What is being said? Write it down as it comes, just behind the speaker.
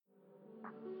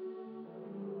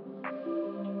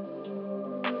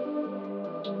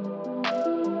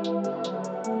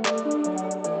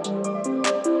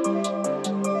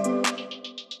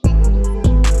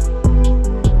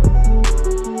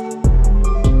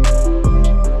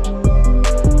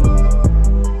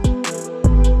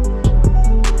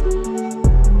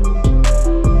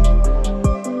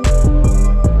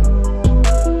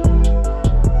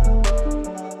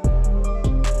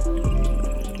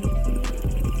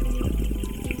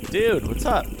Dude, what's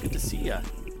up? Good to see you.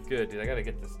 Good, dude. I gotta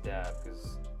get this dab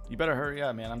because You better hurry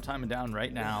up, man. I'm timing down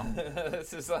right now.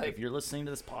 this is like If you're listening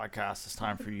to this podcast, it's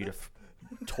time for you to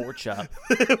torch up.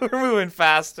 we're moving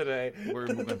fast today. We're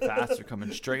moving fast. We're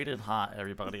coming straight and hot,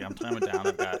 everybody. I'm timing down.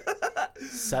 I've got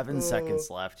 7 seconds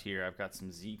left here. I've got some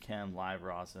Z-Chem live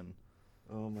rosin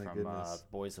Oh my from goodness.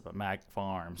 boys up at Mag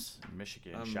Farms in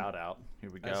Michigan. Shout out. Here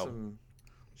we That's go. some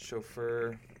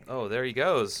chauffeur. Oh, there he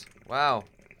goes. Wow.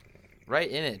 Right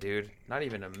in it, dude. Not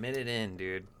even a minute in,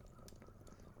 dude.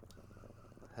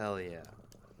 Hell yeah.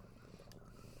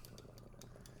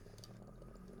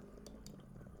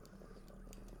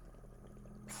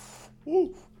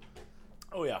 Woo.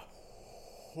 Oh, yeah.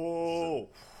 Oh.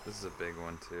 This is a big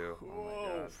one, too. Oh my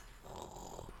god.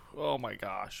 Oh my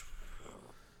gosh.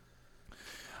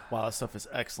 Wow, that stuff is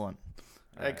excellent.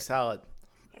 All Egg right. salad.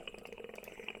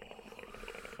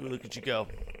 Ooh, look at you go.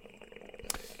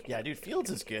 Yeah, dude, Fields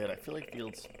is good. I feel like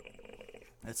Fields,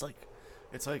 it's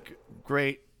like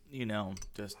great, you know,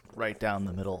 just right down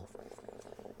the middle.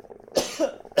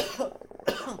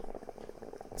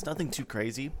 It's nothing too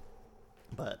crazy,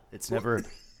 but it's never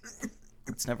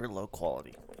low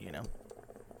quality, you know?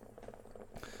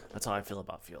 That's how I feel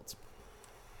about Fields.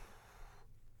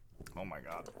 Oh my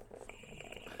god.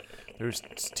 There's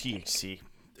THC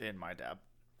in my dab.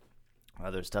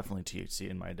 There's definitely THC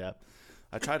in my dab.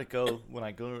 I try to go, when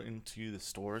I go into the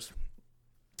stores,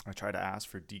 I try to ask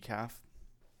for decaf,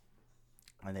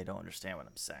 and they don't understand what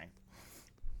I'm saying.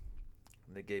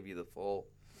 They gave you the full.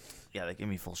 Yeah, they give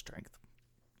me full strength.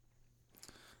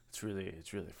 It's really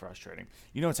frustrating.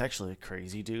 You know, it's actually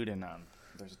crazy, dude, and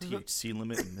there's a THC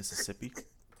limit in Mississippi.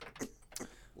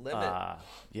 Limit.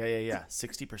 Yeah.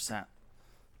 60%.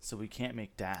 So we can't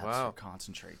make dabs Wow. or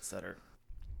concentrates that are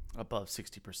above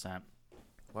 60%.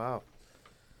 Wow.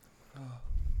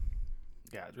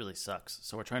 Yeah, it really sucks.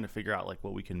 So we're trying to figure out like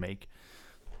what we can make.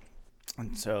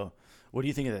 And so, what do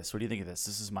you think of this?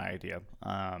 This is my idea.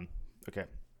 Okay.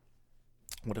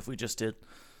 What if we just did?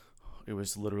 It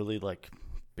was literally like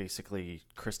basically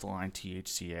crystalline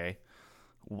THCA.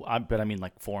 But I mean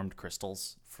like formed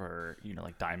crystals for, you know,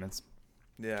 like diamonds.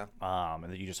 Yeah. And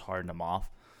then you just harden them off.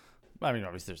 I mean,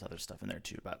 obviously there's other stuff in there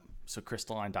too, but so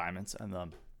crystalline diamonds, and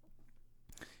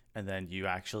then you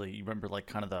remember like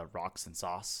kind of the rocks and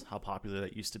sauce, how popular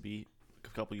that used to be a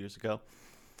couple years ago.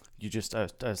 You just, I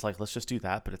was like, let's just do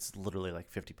that, but it's literally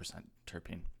like 50%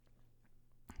 terpene.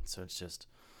 So it's just,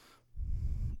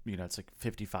 you know, it's like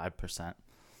 55%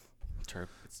 terp.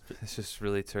 It's just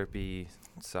really terpy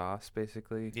sauce,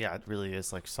 basically. Yeah, it really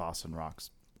is like sauce and rocks.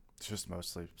 It's just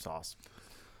mostly sauce,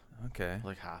 Okay.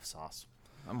 like half sauce.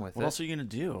 I'm with What it. else are you gonna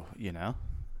do? You know?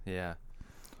 Yeah.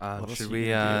 What else Should are we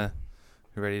you gonna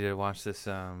we ready to watch this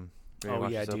ready to Oh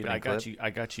watch yeah, this dude, opening I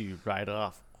got you right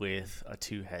off with a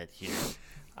 2-head here.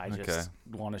 I just Okay.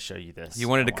 want to show you this. You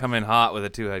wanted to come in hot with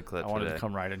a 2-head clip I wanted today. to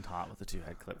come right in hot with a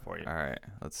 2-head clip for you. All right,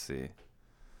 let's see.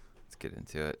 Let's get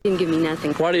into it. Didn't give me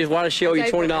nothing. Why does she owe you I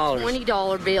gave her a $20?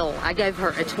 $20 bill. I gave her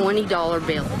a $20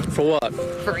 bill For what?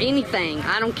 for anything.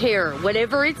 I don't care.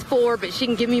 Whatever it's for, but she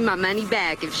can give me my money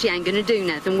back if she ain't gonna do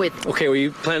nothing with it. Okay, were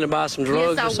you planning to buy some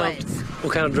drugs Yes, or I something? was.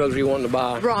 What kind of drugs were you wanting to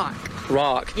buy? Rock.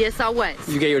 Rock. Yes, I was.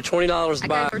 You gave her $20 to I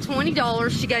buy, gave her $20.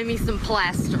 She gave me some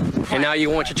plaster. and now you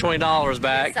want your $20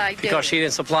 back Yes, I do. because she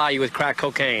didn't supply you with crack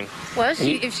cocaine. Well,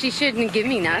 if she shouldn't give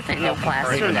me nothing, no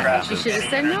plaster or nothing, she should have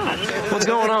said no. What's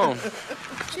going on?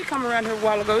 She come around here a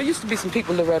while ago. There used to be some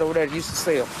people live right over there that used to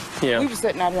sell. Yeah. We was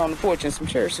sitting out here on the porch in some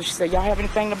chairs. So she said, y'all have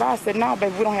anything to buy? I said, no,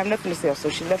 baby, we don't have nothing to sell. So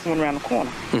she left one around the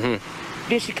corner. Mm-hmm.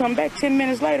 Then she come back 10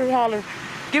 minutes later, holler,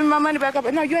 give me my money back up.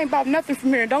 No, you ain't bought nothing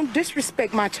from here. Don't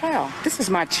disrespect my child. This is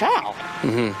my child.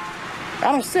 Mm-hmm.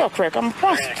 I don't sell crack. I'm a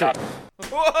prostitute.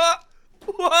 What?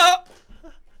 What?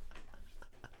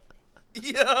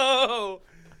 Yo!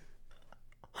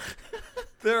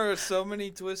 There are so many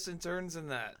twists and turns in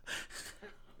that.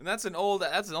 And that's an old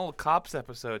Cops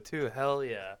episode too. Hell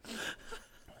yeah.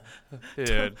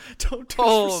 Dude. Don't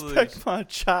Holy disrespect my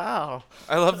child.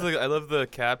 I love the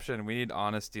caption. We need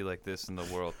honesty like this in the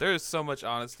world. There is so much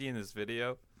honesty in this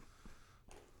video.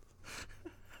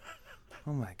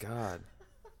 Oh my god.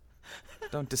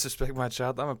 Don't disrespect my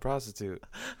child. I'm a prostitute.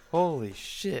 Holy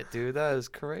shit, dude. That is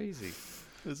crazy.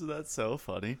 Isn't that so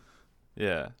funny?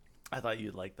 Yeah. I thought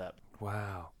you'd like that.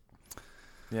 Wow.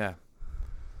 Yeah.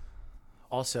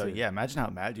 Also, Dude. yeah, imagine how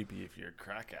mad you'd be if you're a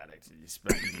crack addict and you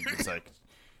spend it's like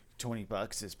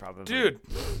 $20 is probably Dude,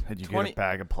 had you 20 get a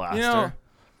bag of plaster. You know,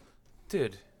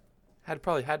 dude, had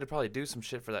to probably do some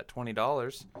shit for that $20.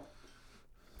 100%.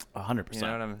 You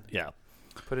know what I mean? Yeah.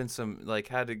 Put in some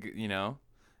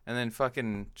and then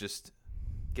fucking just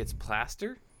gets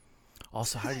plaster.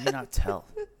 Also, how do you not tell?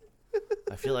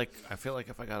 I feel like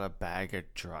if I got a bag of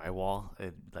drywall,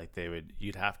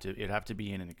 it'd have to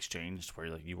be in an exchange where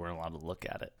like you weren't allowed to look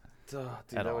at it. Dude, At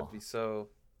that all. would be so.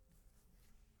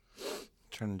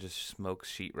 Trying to just smoke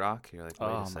sheetrock. You're like, wait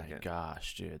Oh a second. my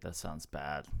gosh, dude, that sounds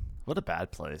bad. What a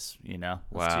bad place, you know?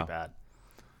 Wow. That's too bad.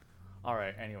 All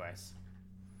right, anyways.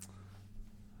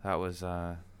 That was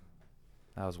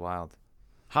wild.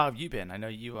 How have you been? I know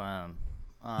you I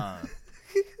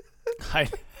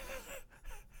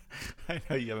I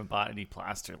know you haven't bought any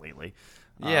plaster lately.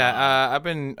 Yeah, I've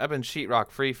been sheetrock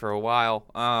free for a while.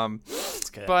 It's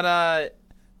good. But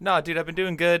no, dude, I've been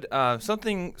doing good.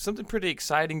 Something pretty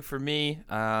exciting for me.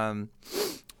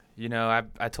 You know,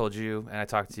 I told you and I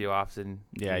talk to you often.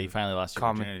 yeah, you finally lost your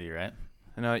call me- virginity, right?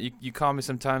 I know you call me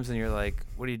sometimes and you're like,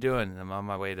 "What are you doing?" And I'm on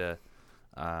my way to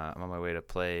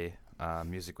play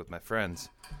music with my friends.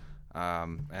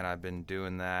 And I've been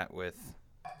doing that with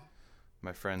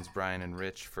my friends Brian and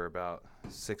Rich for about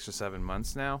 6 or 7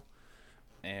 months now.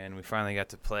 And we finally got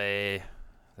to play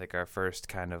like our first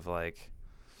kind of like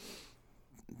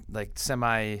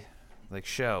semi like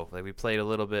show. Like we played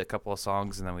a couple of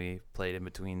songs, and then we played in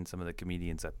between some of the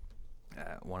comedians at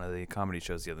one of the comedy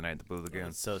shows the other night at the Blue Lagoon.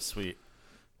 It's so sweet.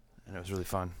 And it was really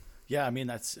fun. Yeah, I mean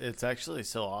it's actually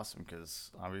so awesome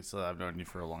because obviously I've known you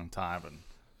for a long time, and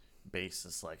bass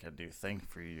is like a new thing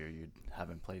for you. You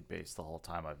haven't played bass the whole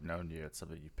time I've known you. It's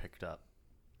something you picked up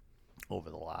over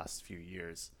the last few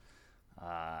years.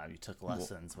 You took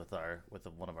lessons with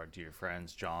one of our dear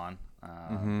friends, John,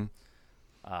 and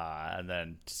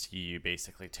then to see you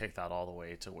basically take that all the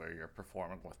way to where you're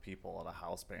performing with people at a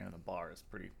house band in a bar is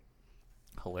pretty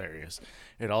hilarious.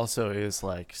 It also is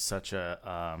like such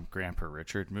a Grandpa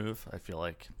Richard move. I feel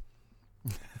like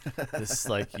this is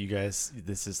like you guys.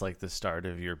 This is like the start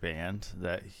of your band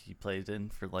that he played in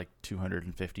for like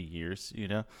 250 years. You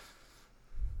know,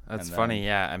 That's And funny. then-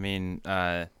 Yeah, I mean,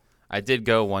 I did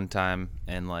go one time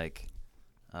and like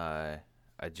I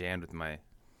jammed with my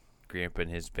grandpa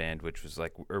and his band, which was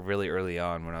like really early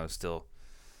on when I was still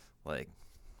like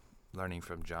learning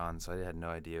from John, so I had no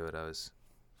idea what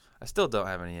I still don't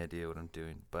have any idea what I'm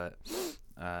doing, but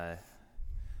I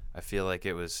feel like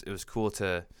it was cool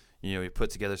to, you know, we put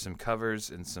together some covers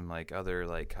and some like other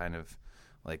like kind of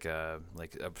like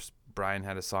Brian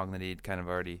had a song that he'd kind of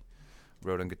already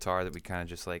wrote on guitar that we kind of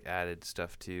just like added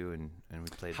stuff to, and we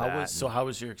played that. How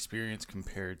was your experience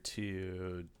compared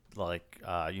to like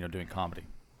doing comedy?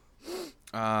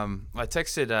 I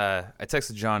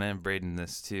texted John and Braden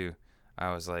this too.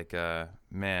 I was like,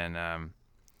 man,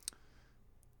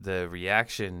 the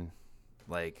reaction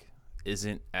like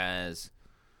isn't as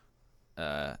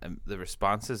the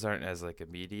responses aren't as like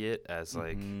immediate as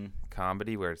like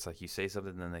comedy, where it's like you say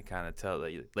something and then they kind of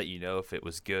let you know if it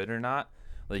was good or not.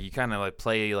 Like you kind of like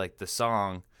play like the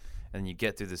song and you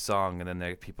get through the song, and then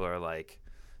there people are like,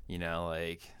 you know,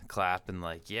 like clapping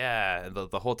like, yeah. And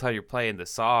the whole time you're playing the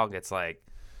song, it's like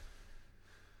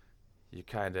you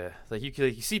kind of like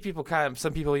you see people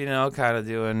some people, you know, kind of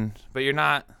doing, but you're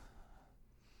not.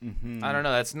 I don't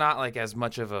know. That's not like as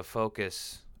much of a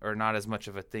focus, or not as much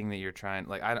of a thing that you're trying.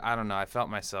 Like I don't know. I felt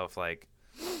myself like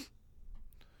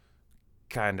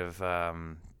kind of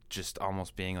just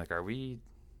almost being like, are we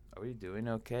doing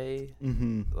okay?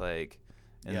 Like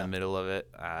in the middle of it.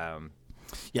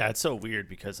 Yeah, it's so weird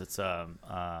because it's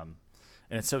and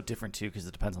it's so different too because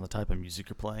it depends on the type of music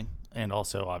you're playing, and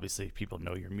also obviously people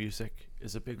know your music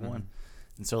is a big one.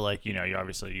 And so like, you know, you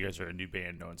guys are a new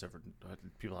band,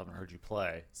 people haven't heard you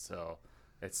play, so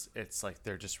it's like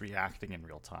they're just reacting in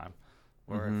real time.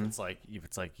 Or if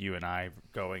it's like you and I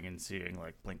going and seeing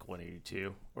like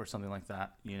Blink-182 or something like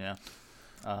that, you know.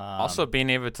 Also being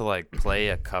able to like play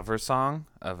a cover song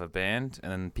of a band,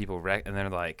 and then people and they're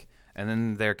like, and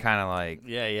then they're kind of like,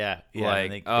 yeah, like,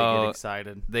 and they oh, get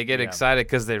excited. They get Yeah. excited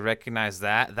because they recognize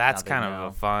that. That's Now they kind know.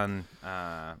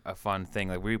 of a fun thing.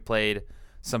 Like we played,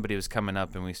 somebody was coming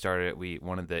up, and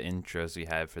one of the intros we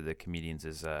had for the comedians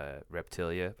is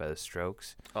Reptilia by the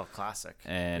Strokes. Oh, classic.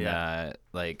 And Yeah.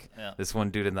 this one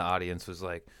dude in the audience was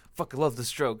like, "Fucking love the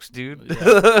Strokes, dude."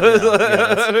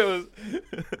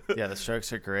 Yeah, the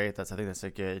Strokes are great. I think that's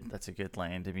a good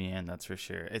lane to be in. That's for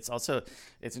sure. It's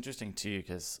interesting too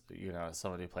because, you know, as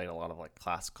somebody who played a lot of like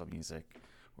classical music,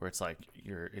 where it's like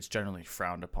it's generally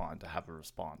frowned upon to have a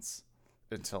response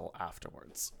until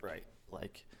afterwards, right?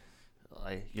 Like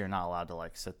you're not allowed to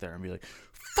like sit there and be like,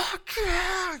 "Fuck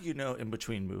yeah," you know, in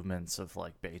between movements of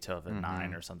like Beethoven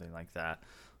 9 or something like that.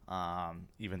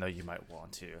 Even though you might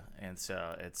want to, and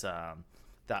so it's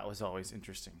that was always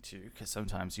interesting too, because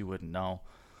sometimes you wouldn't know.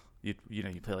 You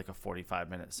play like a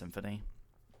 45-minute symphony,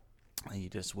 and you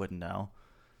just wouldn't know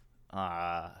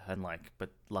and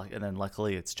then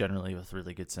luckily it's generally with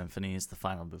really good symphonies. The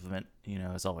final movement,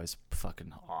 is always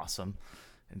fucking awesome.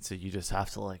 And so you just have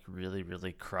to like really,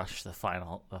 really crush the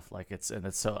final of like it's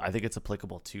so I think it's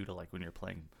applicable too to like when you're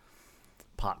playing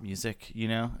pop music,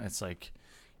 it's like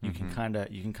you can kind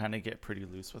of get pretty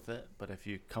loose with it, but if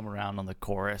you come around on the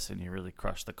chorus and you really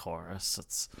crush the chorus,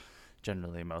 it's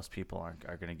generally most people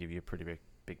are going to give you a pretty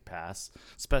big pass,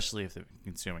 especially if they're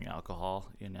consuming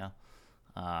alcohol, yeah.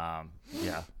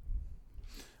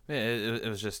 It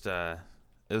was just it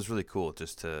was really cool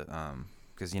just to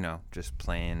because just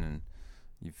playing and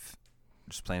you've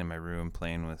just playing in my room,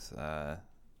 playing with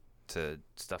to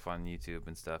stuff on YouTube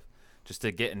and stuff, just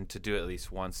to get to do it at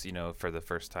least once, for the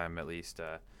first time at least,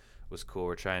 was cool.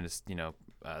 We're trying to,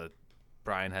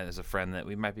 Brian has a friend that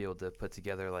we might be able to put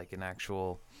together like an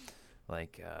actual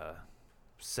like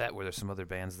set where there's some other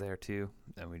bands there too,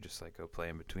 and we just like go play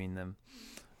in between them.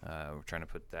 We're trying to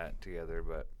put that together,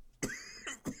 but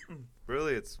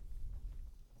really it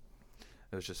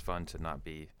was just fun to not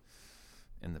be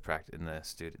in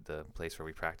the place where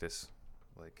we practice,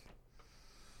 like.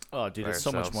 Oh, dude, it's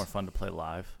so much more fun to play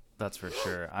live. That's for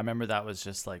sure. I remember that was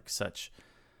just like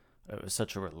it was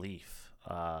such a relief.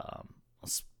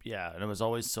 Yeah, and it was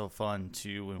always so fun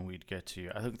too when we'd get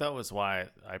to. I think that was why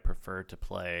I preferred to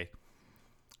play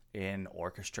in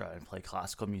orchestra and play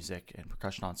classical music and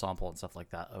percussion ensemble and stuff like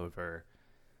that over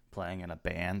playing in a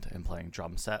band and playing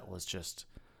drum set. Was just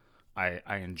I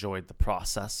enjoyed the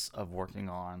process of working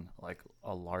on like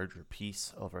a larger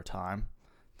piece over time.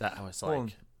 That I was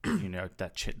like,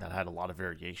 that had a lot of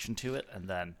variation to it, and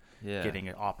then getting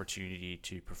an opportunity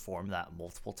to perform that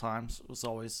multiple times was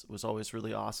always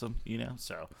really awesome.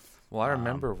 So. Well, I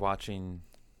remember watching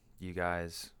you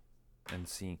guys and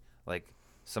seeing like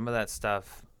some of that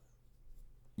stuff.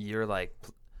 You're like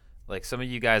some of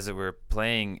you guys that were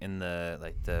playing in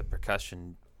the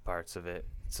percussion parts of it.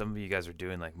 Some of you guys are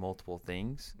doing like multiple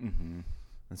things, and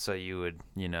so you would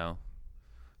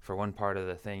for one part of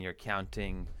the thing you're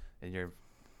counting and you're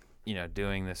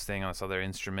doing this thing on this other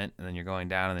instrument, and then you're going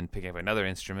down and then picking up another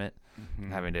instrument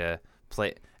and having to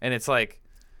play. And it's like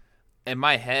in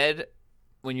my head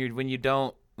when you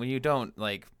don't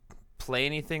like play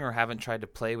anything or haven't tried to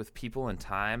play with people in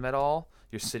time at all,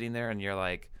 you're sitting there and you're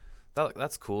like,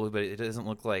 that's cool, but it doesn't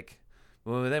look like.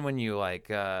 Well, then when you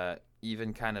like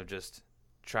even kind of just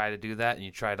try to do that and you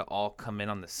try to all come in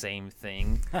on the same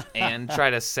thing and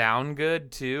try to sound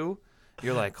good too,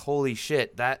 you're like, holy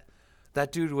shit, that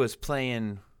dude was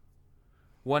playing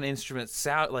one instrument,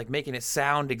 sound like making it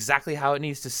sound exactly how it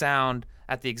needs to sound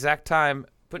at the exact time,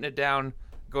 putting it down,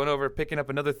 going over, picking up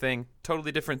another thing,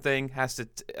 totally different thing, has to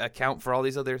account for all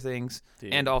these other things,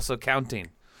 and also counting.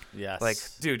 Yes. Like,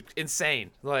 dude,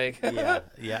 insane. Like,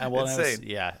 yeah. Well,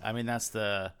 insane. I mean, that's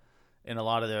in a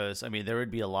lot of those. I mean, there would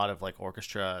be a lot of like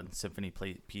orchestra and symphony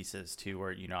pieces too,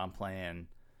 where I'm playing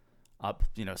up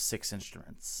 6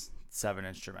 instruments, 7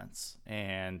 instruments,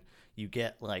 and you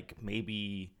get like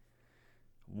maybe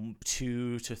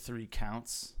 2 to 3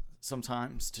 counts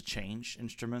sometimes to change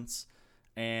instruments.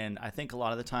 And I think a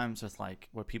lot of the times with like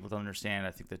what people don't understand,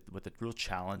 I think that what the real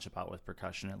challenge with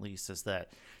percussion at least is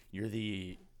that you're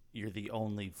the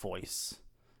only voice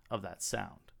of that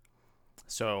sound.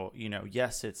 So,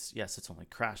 yes, it's only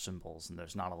crash cymbals and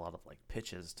there's not a lot of like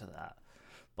pitches to that.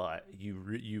 But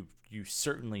you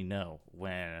certainly know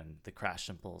when the crash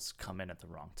cymbals come in at the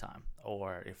wrong time,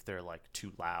 or if they're like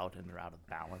too loud and they're out of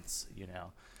balance,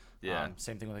 Yeah.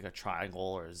 Same thing with like a triangle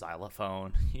or a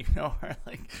xylophone, or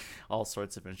like all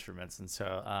sorts of instruments. And so,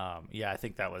 I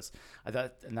think that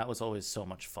was always so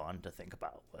much fun to think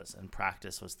about. And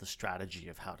practice was the strategy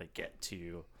of how to get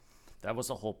to. That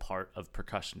was a whole part of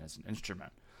percussion as an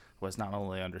instrument, was not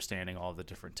only understanding all the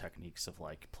different techniques of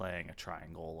like playing a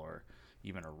triangle or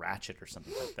even a ratchet or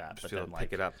something like that, but then like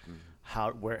pick it up.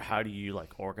 How do you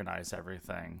like organize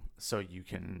everything so you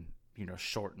can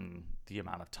shorten the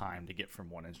amount of time to get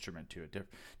from one instrument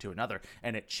to another.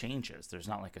 And it changes. There's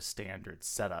not like a standard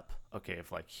setup. Okay,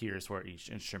 if like here's where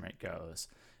each instrument goes.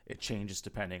 It changes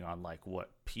depending on like what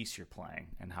piece you're playing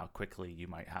and how quickly you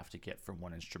might have to get from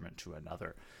one instrument to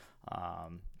another.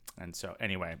 And so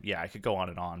anyway, I could go on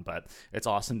and on, but it's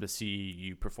awesome to see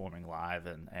you performing live,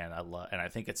 and I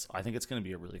think it's going to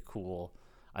be a really cool.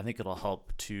 I think it'll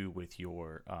help too with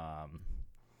your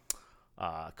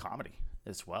comedy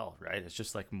as well, right? It's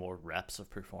just like more reps of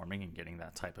performing and getting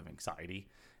that type of anxiety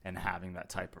and having that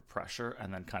type of pressure,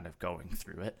 and then kind of going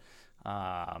through it.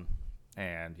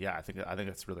 And I think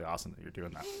it's really awesome that you're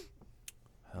doing that.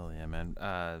 Hell yeah,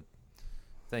 man.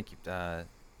 Thank you.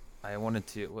 I wanted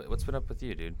to. What's been up with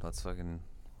you, dude? Let's fucking.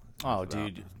 Oh,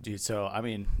 dude. So, I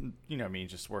mean, you know me,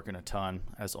 just working a ton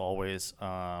as always.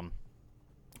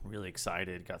 Really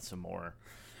excited.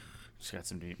 Just got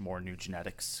some more new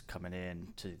genetics coming in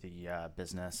to the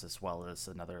business, as well as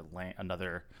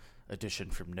another addition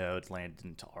from Node landed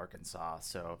into Arkansas.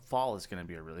 So fall is going to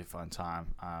be a really fun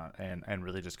time, and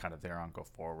really just kind of there on go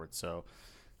forward. So,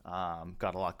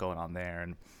 got a lot going on there,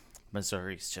 and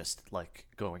Missouri's just like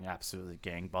going absolutely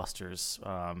gangbusters.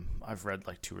 I've read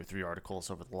like 2 or 3 articles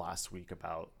over the last week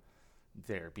about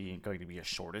there going to be a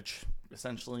shortage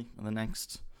essentially in the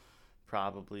next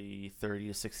probably 30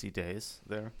 to 60 days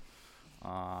there.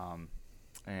 And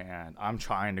I'm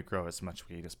trying to grow as much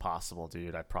weed as possible,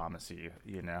 dude. I promise you,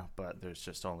 but there's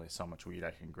just only so much weed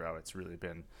I can grow. It's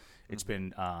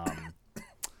been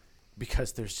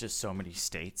because there's just so many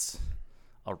states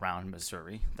around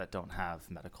Missouri that don't have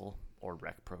medical or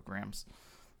rec programs,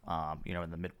 in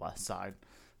the Midwest side.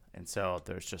 And so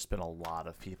there's just been a lot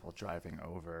of people driving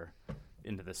over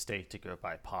into the state to go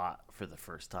buy pot for the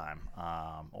first time,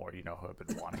 or, who have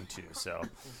been wanting to. So,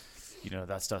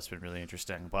 that stuff's been really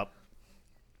interesting. But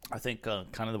I think kind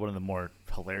of one of the more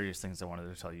hilarious things I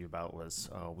wanted to tell you about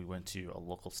was we went to a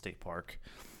local state park.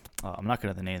 I'm not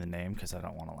going to name the name because I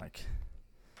don't want to,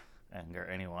 anger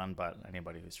anyone, but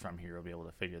anybody who's from here will be able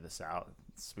to figure this out.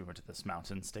 We went to this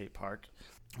mountain state park.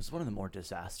 It was one of the more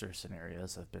disaster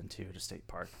scenarios I've been to at a state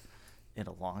park in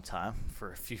a long time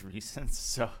for a few reasons.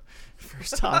 So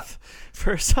first off,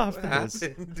 What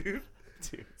happened, dude?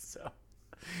 Dude,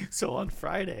 so on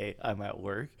Friday I'm at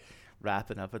work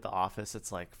wrapping up at the office.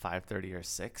 It's like 5:30 or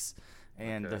 6,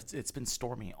 and it's been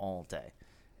stormy all day.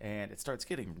 And it starts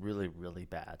getting really, really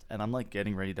bad. And I'm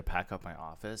getting ready to pack up my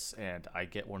office, and I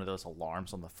get one of those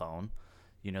alarms on the phone,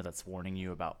 that's warning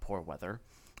you about poor weather.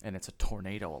 And it's a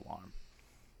tornado alarm.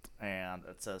 And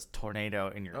it says tornado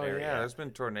in your area. Oh yeah, there's been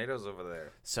tornadoes over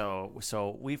there. So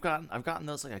I've gotten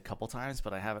those a couple times,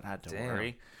 but I haven't had to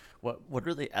worry. What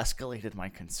really escalated my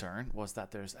concern was that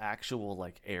there's actual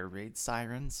air raid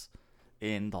sirens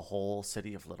in the whole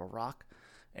city of Little Rock,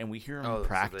 and we hear them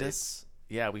practice.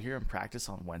 Yeah, we hear him practice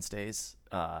on Wednesdays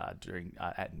during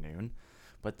at noon.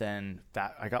 But then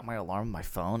I got my alarm on my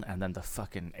phone, and then the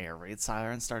fucking air raid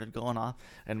siren started going off.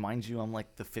 And mind you, I'm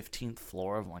the 15th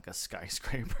floor of a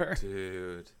skyscraper.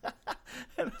 Dude.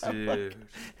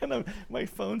 My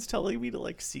phone's telling me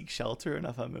to seek shelter, and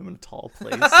if I'm in a tall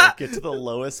place, get to the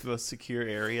lowest, most secure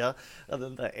area. And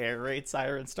then the air raid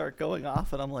sirens start going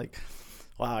off, and I'm like,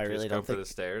 wow, I really don't think. Go for the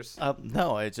stairs?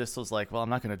 No, I just was well, I'm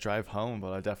not going to drive home,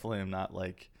 but I definitely am not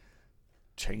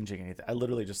changing anything. I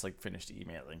literally just finished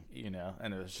emailing,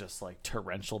 and it was just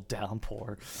torrential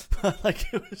downpour.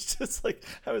 It was just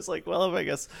I was well, I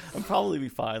guess I'm probably be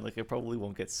fine. I probably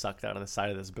won't get sucked out of the side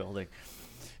of this building.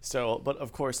 So, but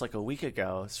of course, a week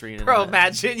ago, Serena. Bro,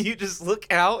 imagine you just look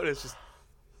out and it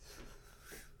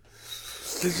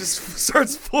just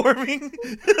starts forming.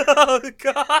 Oh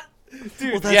God.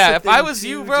 Dude, well, yeah, if I was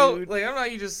you, bro, dude. I'm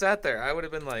not. You just sat there. I would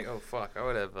have been oh fuck. I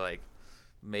would have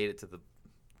made it to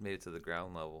the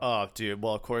ground level. Oh, dude.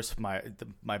 Well, of course,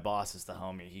 my boss is the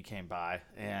homie. He came by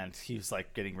and he was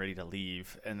getting ready to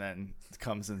leave, and then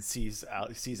comes and sees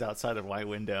outside of my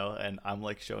window, and I'm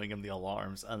showing him the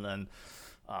alarms, and then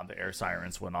the air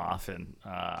sirens went off, and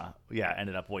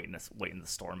ended up waiting the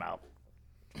storm out.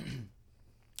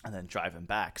 And then driving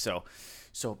back. So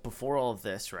before all of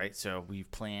this, right? So we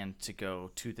planned to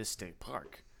go to this state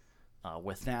park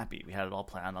with Nappy. We had it all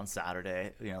planned on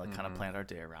Saturday. Kind of planned our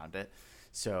day around it.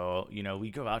 So we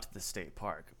go out to the state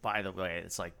park. By the way,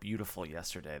 it's beautiful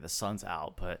yesterday. The sun's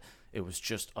out, but it was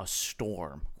just a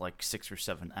storm 6 or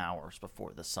 7 hours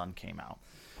before the sun came out.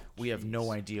 We have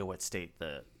no idea what state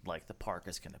the park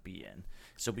is going to be in.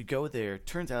 So we go there.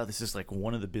 Turns out this is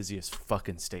one of the busiest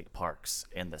fucking state parks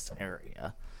in this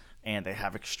area, and they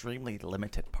have extremely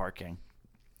limited parking.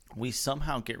 We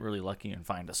somehow get really lucky and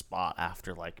find a spot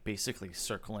after basically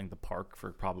circling the park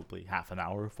for probably half an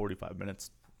hour, 45 minutes.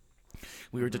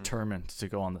 We were determined to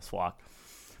go on this walk.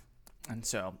 And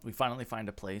so we finally find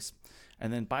a place.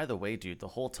 And then, by the way, dude, the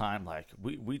whole time,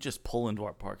 we just pull into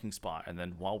our parking spot. And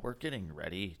then while we're getting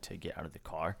ready to get out of the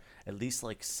car, at least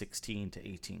 16 to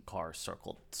 18 cars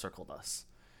circled us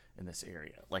in this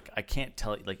area. I can't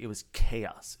tell you, it was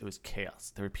chaos. It was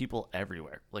chaos. There were people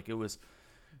everywhere. It was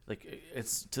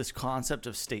it's this concept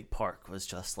of state park was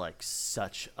just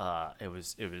such,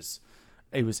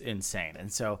 it was insane.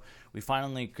 And so we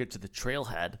finally get to the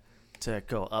trailhead to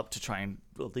go up to try and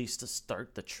at least to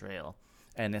start the trail.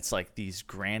 And it's these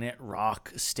granite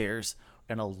rock stairs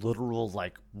and a literal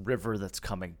river that's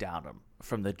coming down them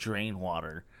from the drain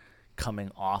water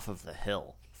coming off of the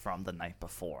hill from the night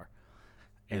before.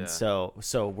 And Yeah.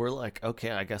 so we're like, okay,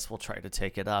 I guess we'll try to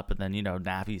take it up. And then,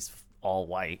 Nappy's all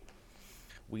white.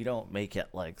 We don't make it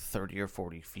like 30 or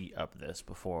 40 feet up this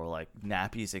before like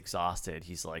Nappy's exhausted.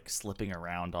 He's like slipping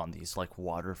around on these like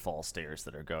waterfall stairs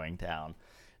that are going down.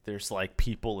 There's like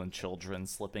people and children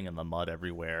slipping in the mud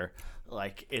everywhere.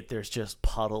 Like there's just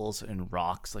puddles and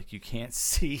rocks. Like you can't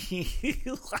see.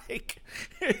 Like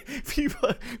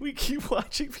people, we keep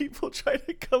watching people try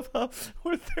to come up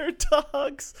with their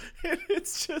dogs, and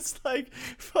it's just like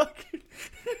fucking.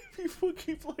 People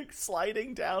keep like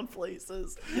sliding down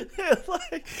places. And,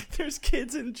 like there's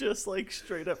kids in just like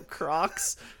straight up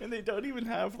Crocs, and they don't even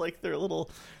have like the little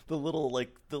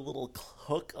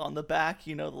hook on the back.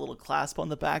 The little clasp on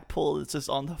the back pull. It's just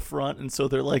on the front, and so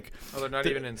they're like. Oh, they're not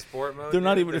even in sport mode. They're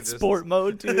not even in sport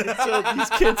mode, dude. And so these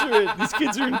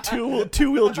kids are in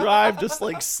two-wheel drive, just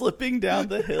like slipping down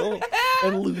the hill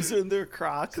and losing their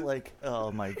Croc. Like,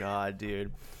 oh my god,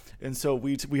 dude. And so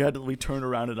we turn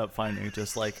around and up finding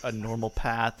just like a normal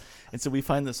path. And so we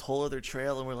find this whole other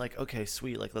trail, and we're like, okay,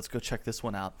 sweet, like let's go check this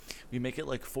one out. We make it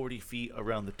like 40 feet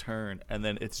around the turn, and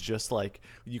then it's just like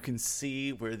you can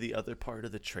see where the other part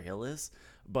of the trail is,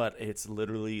 but it's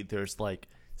literally there's like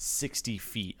 60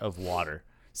 feet of water.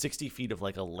 60 feet of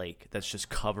like a lake that's just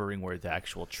covering where the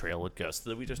actual trail would go. So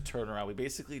then we just turn around. We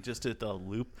basically just did a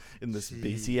loop in this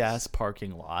busy ass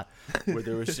parking lot where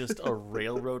there was just a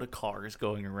railroad of cars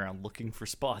going around looking for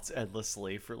spots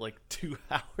endlessly for like 2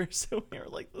 hours. So we were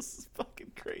like, this is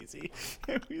fucking crazy.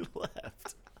 And we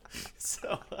left.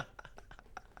 So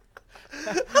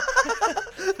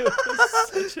it was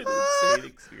such an insane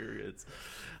experience.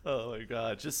 Oh my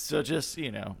god! Just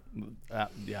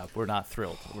yeah, we're not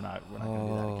thrilled. We're not gonna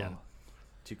do that again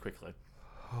too quickly.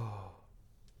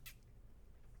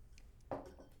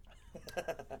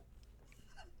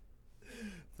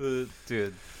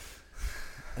 Dude,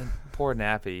 and poor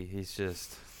Nappy. He's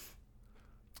just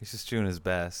doing his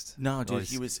best. No, dude, Well,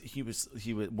 he was.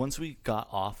 Once we got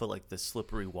off of like the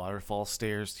slippery waterfall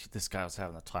stairs, this guy was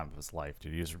having the time of his life,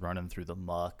 dude. He was running through the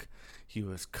muck. He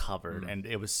was covered, and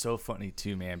it was so funny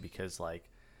too, man, because like,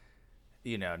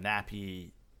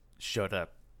 Nappy showed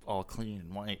up all clean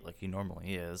and white like he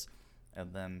normally is,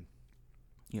 and then,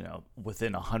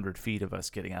 within 100 feet of us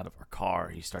getting out of our car,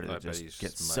 he started to just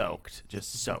get soaked,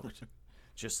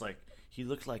 just like he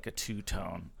looked like a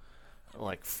two-tone.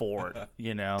 Like Ford,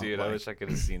 Dude, like, I wish I could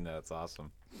have seen that. It's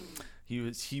awesome. He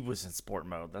was in sport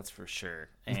mode, that's for sure.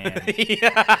 And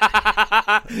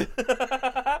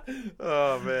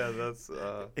oh man, that's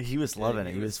he was loving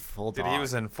it. He was full dog. Dude, he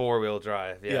was in 4-wheel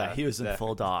drive. Yeah, he was in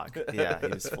full dog. Yeah, he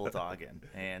was full dogging.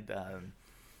 And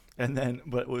then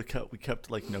but we kept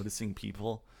like noticing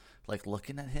people like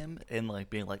looking at him and like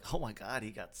being like, oh my god,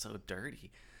 he got so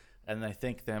dirty. And I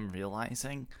think them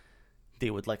realizing they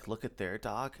would like look at their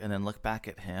dog and then look back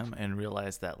at him and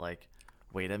realize that like,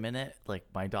 wait a minute, like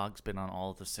my dog's been on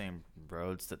all the same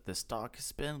roads that this dog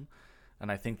has been.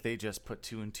 And I think they just put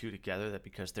 2 and 2 together, that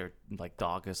because their like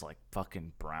dog is like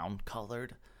fucking brown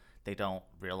colored, they don't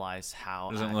realize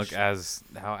how doesn't look as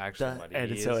how actually muddy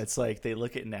and he so is. it's like they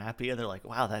look at Nappy and they're like,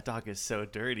 wow, that dog is so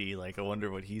dirty, like I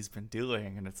wonder what he's been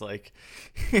doing. And it's like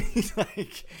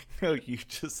like, no, you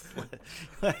just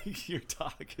like your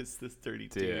dog is this dirty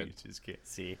too. Dude. You just can't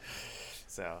see.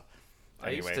 So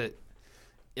I anyway.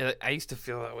 used to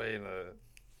feel that way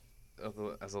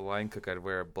as a line cook. I'd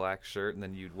wear a black shirt, and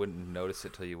then you wouldn't notice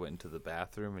it till you went into the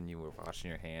bathroom and you were washing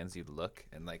your hands. You'd look,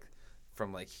 and like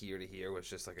from like here to here was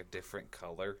just like a different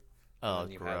color. Oh,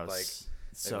 and you gross. had, like,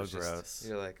 So it was gross.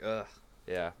 You're like, ugh,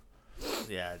 yeah,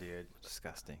 Yeah, dude.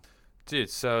 disgusting. Dude,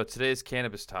 so today's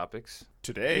cannabis topics.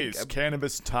 Today's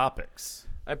cannabis topics.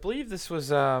 I believe this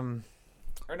was or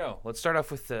no. Let's start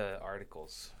off with the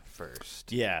articles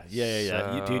first. Yeah.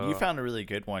 You, dude, you found a really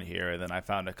good one here, and then I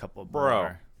found a couple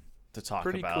more to talk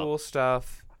Pretty about. cool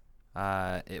stuff.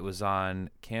 It was on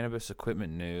Cannabis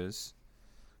Equipment News,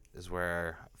 is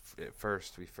where we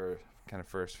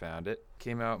first found it.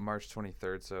 Came out March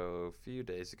 23rd, so a few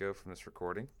days ago from this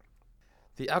recording.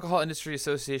 The Alcohol Industry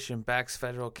Association backs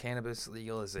federal cannabis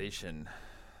legalization.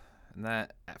 And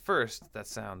that, at first, that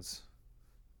sounds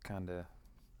kind of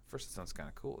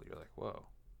cool. You're like, whoa.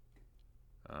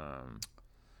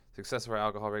 Success of our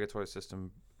alcohol regulatory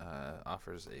system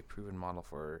offers a proven model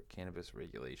for cannabis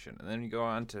regulation. And then you go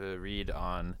on to read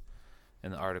on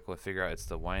in the article and figure out it's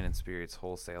the Wine and Spirits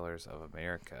Wholesalers of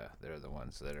America. They're the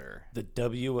ones that are... The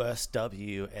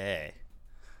WSWA.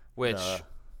 Which,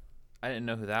 I didn't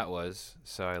know who that was,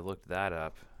 so I looked that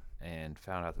up and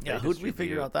found out that Yeah, who did we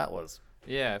figure out that was?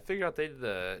 Yeah, I figured out they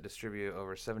distribute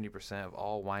over 70% of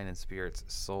all wine and spirits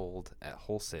sold at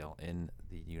wholesale in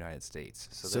the United States.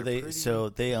 So they're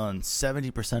they own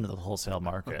 70% of the wholesale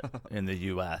market in the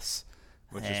U.S.,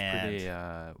 which is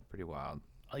pretty wild.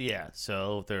 yeah.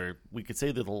 So we could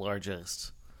say they're the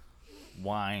largest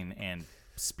wine and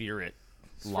spirit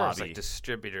As far as lobby. like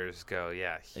distributors go,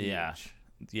 yeah, huge.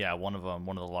 Yeah, one of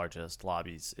the largest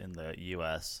lobbies in the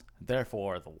U.S.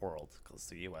 Therefore, the world, because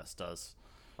the U.S. does.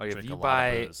 Like drink a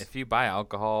lot of booze. if you buy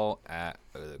alcohol at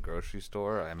the grocery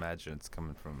store, I imagine it's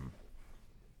coming from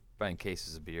buying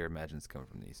cases of beer. I imagine it's coming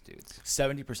from these dudes.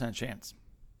 70% chance.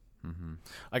 Mm-hmm.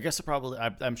 I guess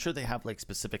I'm sure they have like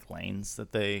specific lanes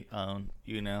that they own.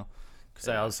 Because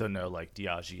I also know like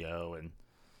Diageo and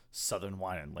Southern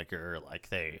Wine and Liquor. Like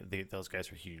those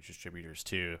guys are huge distributors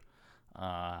too.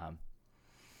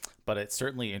 But it's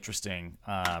certainly interesting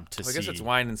to see. I guess it's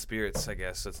wine and spirits. I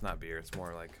guess it's not beer. It's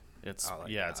more like it's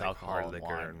like alcohol hard and liquor.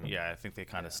 wine. Yeah, I think they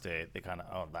kind of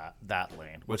own that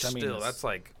lane. Which I mean, still,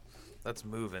 that's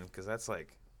moving because that's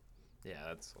like, yeah,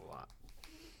 that's a lot.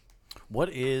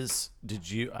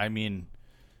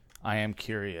 I am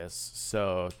curious.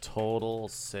 So total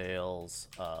sales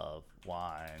of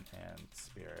wine and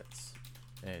spirits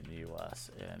in U.S.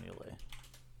 annually.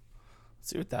 Let's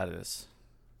see what that is.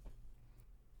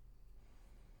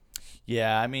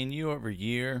 Yeah, I mean, year over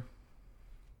year.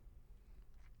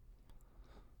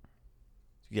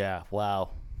 Yeah, wow.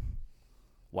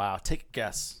 Take a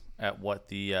guess at what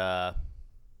the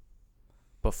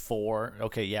before.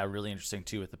 Okay, yeah, really interesting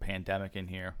too with the pandemic in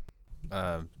here.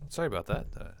 Sorry about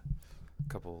that. That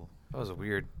was a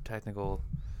weird technical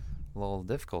little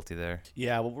difficulty there.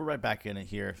 Yeah, well, we're right back in it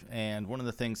here. And one of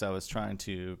the things I was trying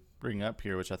to bring up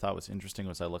here, which I thought was interesting,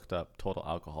 was I looked up total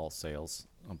alcohol sales,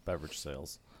 beverage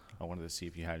sales. I wanted to see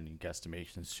if you had any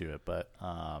guesstimations to it, but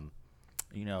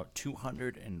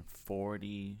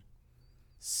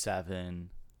 $247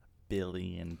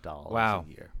 billion Wow. a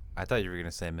year. I thought you were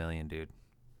gonna say a million, dude.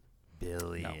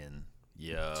 Billion.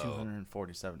 Yo.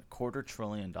 247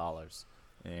 $250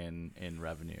 billion in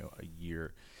revenue a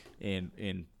year in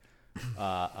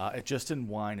just in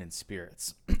wine and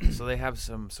spirits. So they have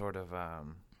some sort of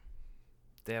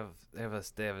they have a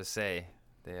say.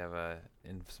 They have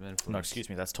some influence. No, excuse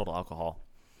me. That's total alcohol.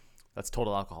 That's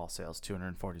total alcohol sales.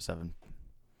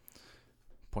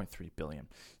 247.3 billion.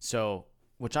 So,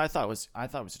 which I thought was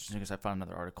interesting because I found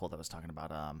another article that was talking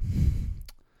about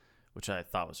which I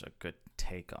thought was a good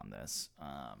take on this.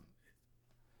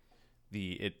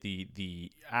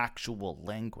 The actual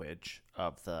language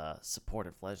of the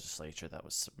supportive legislature that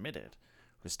was submitted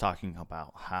was talking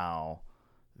about how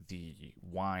the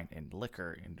wine and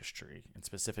liquor industry, and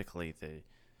specifically the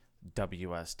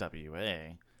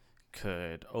WSWA,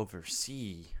 could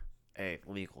oversee a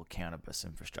legal cannabis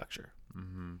infrastructure.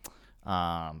 Mm-hmm.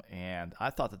 And I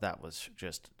thought that was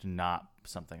just not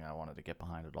something I wanted to get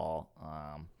behind at all.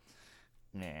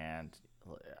 And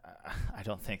I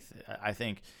don't think I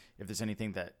think if there's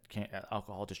anything that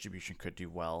alcohol distribution could do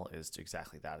well is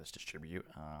exactly that, is distribute.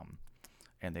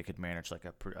 And they could manage like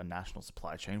a national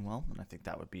supply chain well, and I think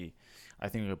it would be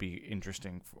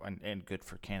interesting and good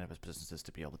for cannabis businesses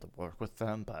to be able to work with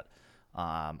them. But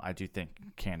I do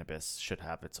think cannabis should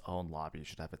have its own lobby,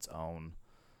 should have its own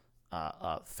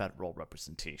federal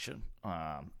representation,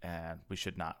 and I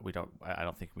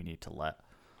don't think we need to let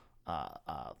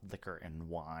liquor and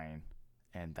wine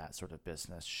and that sort of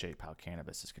business shape how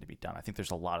cannabis is going to be done. I think there's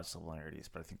a lot of similarities,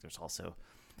 but I think there's also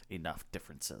enough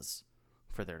differences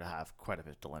for there to have quite a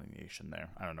bit of delineation there.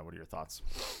 I don't know. What are your thoughts?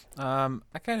 I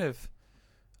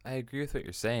agree with what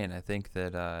you're saying. I think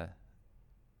that,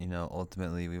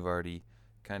 ultimately we've already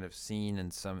kind of seen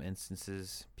in some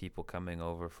instances people coming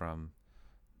over from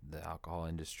the alcohol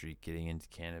industry getting into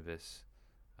cannabis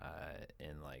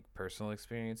in like personal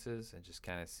experiences, and just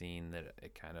kind of seeing that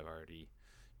it kind of already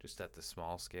just at the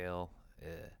small scale,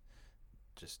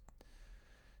 just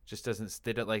doesn't,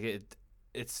 they don't like it.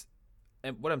 It's,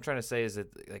 and what I'm trying to say is that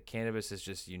like cannabis is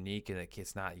just unique, and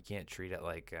it's not, you can't treat it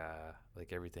like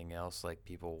everything else like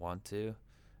people want to,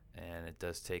 and it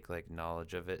does take like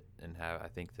knowledge of it, and I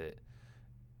think that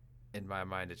in my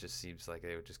mind it just seems like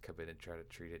they would just come in and try to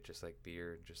treat it just like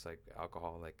beer, just like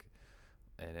alcohol, like,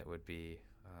 and it would be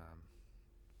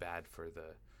bad for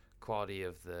the quality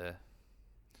of the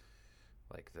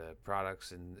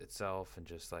products in itself, and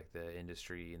just like the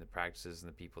industry and the practices and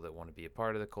the people that want to be a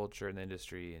part of the culture and the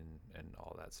industry and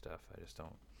all that stuff. I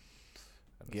don't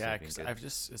Yeah, because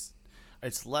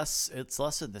it's less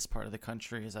in this part of the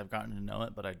country as I've gotten to know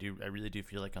it, but I really do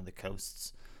feel like on the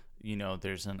coasts,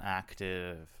 there's an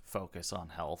active focus on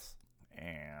health,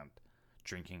 and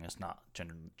drinking is not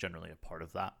generally a part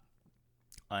of that.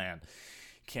 and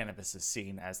cannabis is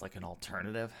seen as like an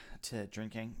alternative to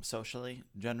drinking socially,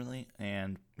 generally,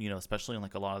 and especially in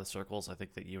like a lot of the circles I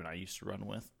think that you and I used to run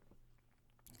with,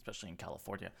 especially in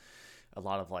California. A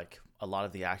lot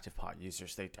of the active pot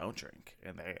users, they don't drink,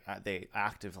 and they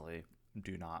actively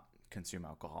do not consume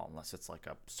alcohol unless it's like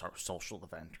a social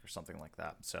event or something like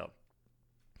that. So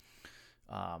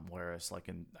whereas like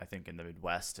I think in the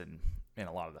Midwest and in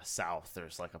a lot of the South,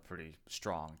 there's like a pretty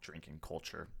strong drinking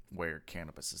culture where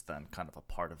cannabis is then kind of a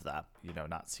part of that,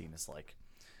 not seen as like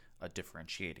a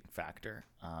differentiating factor.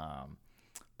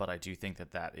 But I do think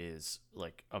that is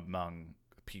like among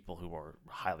people who are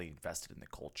highly invested in the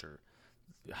culture,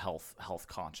 health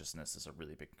consciousness is a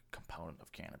really big component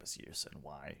of cannabis use, and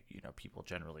why people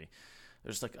generally,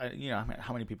 there's like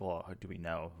how many people do we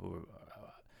know who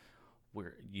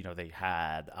where they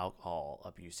had alcohol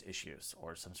abuse issues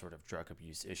or some sort of drug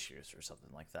abuse issues or something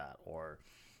like that, or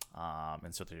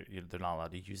and so they're not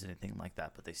allowed to use anything like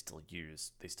that, but they still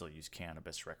use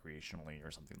cannabis recreationally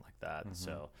or something like that. Mm-hmm.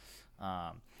 So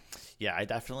yeah, I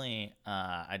definitely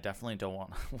don't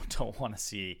want to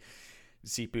see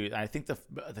booze. I think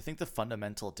the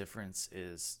fundamental difference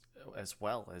is, as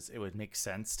well, as it would make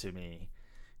sense to me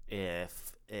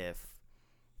if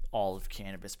all of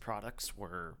cannabis products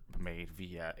were made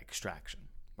via extraction,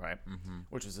 right? Mm-hmm.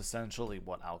 Which is essentially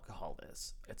what alcohol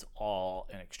is. It's all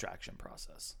an extraction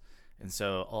process. And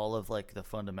so all of like the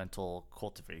fundamental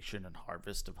cultivation and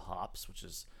harvest of hops,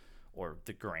 or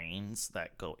the grains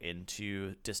that go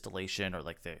into distillation, or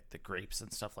like the grapes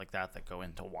and stuff like that go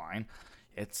into wine,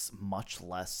 it's much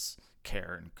less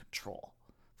care and control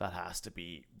that has to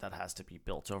be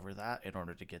built over that in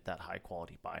order to get that high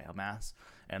quality biomass.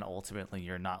 And ultimately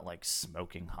you're not like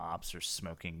smoking hops or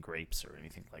smoking grapes or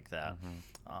anything like that.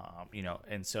 Mm-hmm.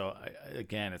 And so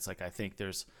again, it's like, I think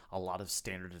there's a lot of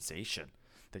standardization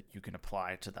that you can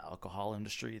apply to the alcohol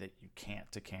industry that you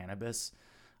can't to cannabis.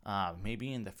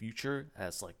 Maybe in the future,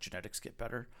 as like genetics get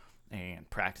better and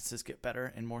practices get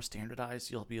better and more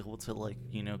standardized, you'll be able to like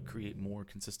create more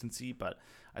consistency. But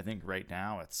I think right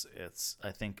now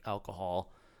I think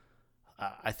alcohol,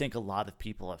 I think a lot of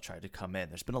people have tried to come in.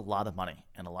 There's been a lot of money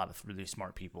and a lot of really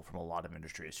smart people from a lot of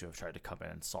industries who have tried to come in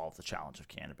and solve the challenge of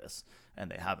cannabis, and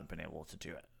they haven't been able to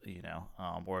do it,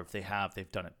 or if they have,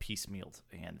 they've done it piecemealed,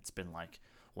 and it's been like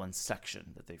one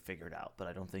section that they figured out. But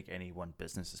I don't think any one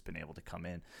business has been able to come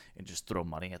in and just throw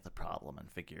money at the problem and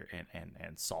figure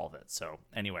and solve it. So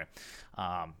anyway,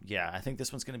 yeah, I think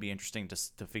this one's going to be interesting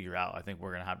to figure out. I think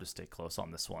we're going to have to stay close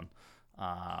on this one.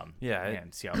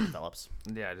 And see how it develops.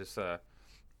 Yeah, just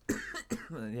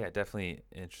yeah, definitely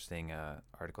interesting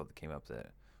article that came up that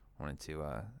I wanted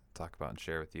to talk about and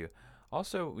share with you.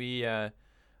 Also, we've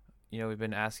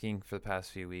been asking for the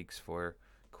past few weeks for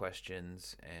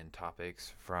questions and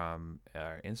topics from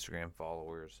our Instagram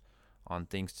followers on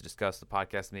things to discuss the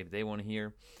podcast maybe they want to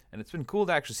hear, and it's been cool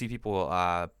to actually see people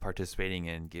participating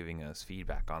and giving us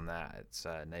feedback on that. It's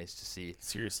nice to see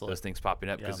those things popping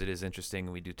up, because it is interesting,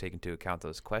 and we do take into account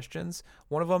those questions.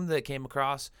 One of them that came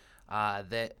across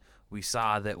that we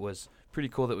saw that was pretty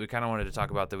cool that we kind of wanted to talk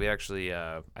about, that we actually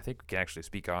I think we can actually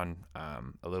speak on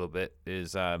a little bit,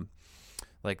 is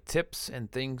like tips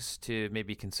and things to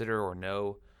maybe consider or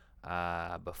know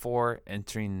before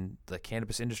entering the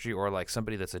cannabis industry, or like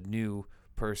somebody that's a new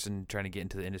person trying to get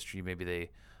into the industry. Maybe they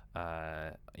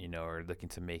are looking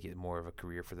to make it more of a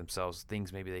career for themselves.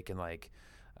 Things maybe they can like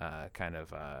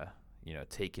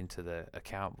take into the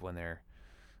account when they're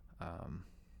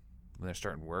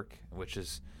starting work, which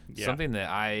is something that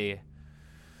I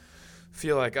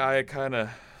feel like I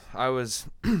was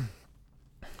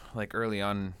like early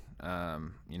on. I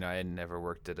had never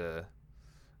worked at a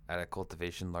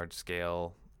cultivation large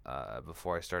scale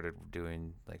before I started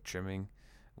doing like trimming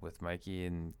with Mikey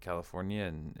in California,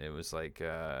 and it was like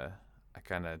I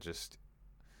kind of just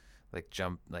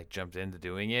jumped into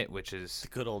doing it, which is the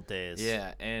good old days.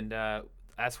 Yeah, and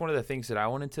that's one of the things that I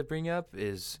wanted to bring up,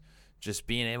 is just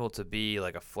being able to be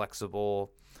like a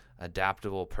flexible,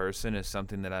 adaptable person is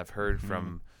something that I've heard mm-hmm.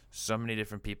 from so many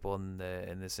different people in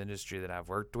this industry that I've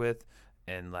worked with.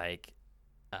 And like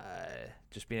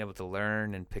just being able to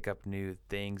learn and pick up new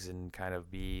things and kind of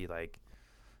be like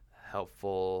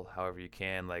helpful however you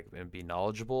can, like, and be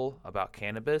knowledgeable about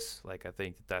cannabis. Like, I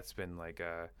think that's been like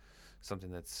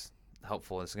something that's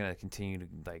helpful. It's going to continue to,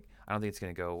 like, I don't think it's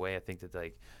going to go away. I think that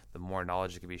like the more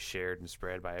knowledge that can be shared and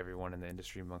spread by everyone in the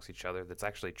industry amongst each other, that's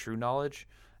actually true knowledge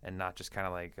and not just kind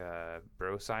of like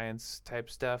bro science type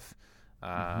stuff,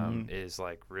 mm-hmm. is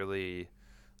like really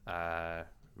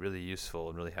really useful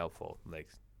and really helpful. Like,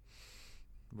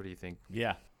 what do you think?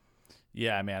 Yeah,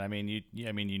 man. I mean,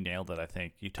 you nailed it. I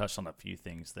think you touched on a few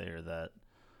things there that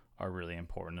are really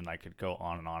important, and I could go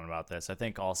on and on about this. I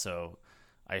think also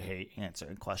I hate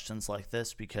answering questions like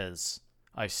this because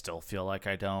I still feel like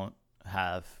I don't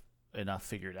have enough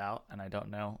figured out, and I don't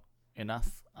know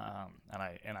enough,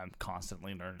 and I'm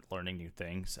constantly learning new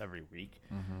things every week.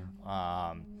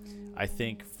 I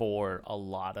think for a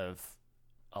lot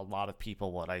of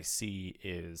people, what I see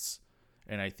is,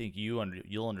 and I think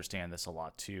you'll understand this a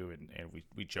lot too, and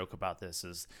we joke about this,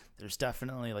 is there's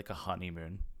definitely like a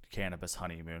cannabis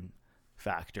honeymoon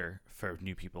factor for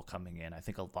new people coming in. I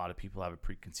think a lot of people have a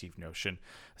preconceived notion,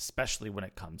 especially when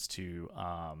it comes to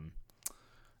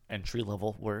entry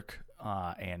level work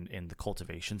and in the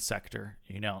cultivation sector.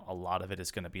 A lot of it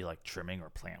is going to be like trimming or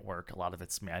plant work. A lot of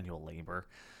it's manual labor,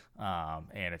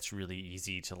 and it's really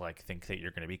easy to like think that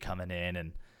you're going to be coming in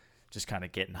and just kind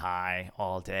of getting high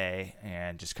all day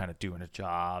and just kind of doing a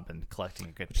job and collecting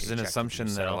a good paycheck. It's an assumption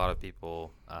that a lot of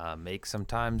people make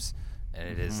sometimes, and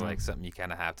it is like something you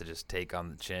kind of have to just take on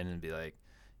the chin and be like,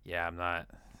 yeah, I'm not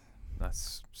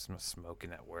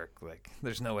smoking at work. Like,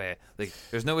 there's no way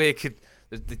it could.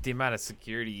 The amount of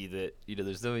security that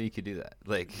there's no way you could do that.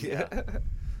 Like,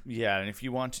 yeah. And if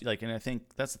you want to, like, and I think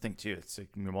that's the thing too. It's like,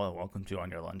 you're more than welcome to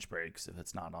on your lunch breaks if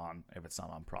it's not on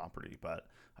property. But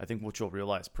I think what you'll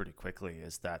realize pretty quickly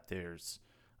is that it's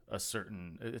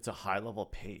a high level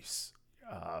pace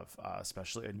of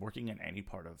especially in working in any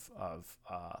part of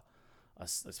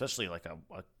especially like a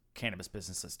cannabis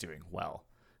business that's doing well.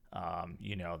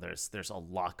 There's a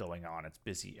lot going on. It's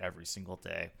busy every single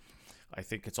day. I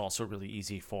think it's also really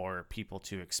easy for people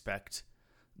to expect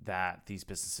that these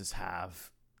businesses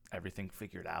have everything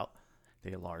figured out.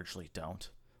 They largely don't.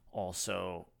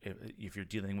 Also, if you're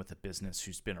dealing with a business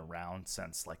who's been around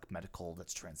since like medical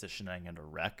that's transitioning into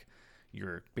rec,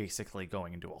 you're basically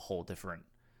going into a whole different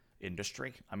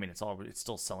industry. I mean, it's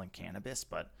still selling cannabis,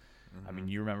 but I mean,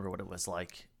 you remember what it was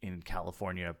like in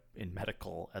California in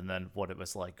medical, and then what it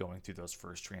was like going through those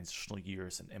first transitional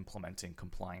years and implementing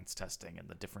compliance testing and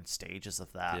the different stages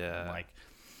of that. Yeah.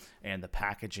 And the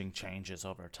packaging changes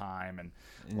over time, and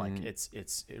like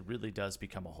it really does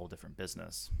become a whole different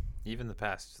business. Even the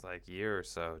past like year or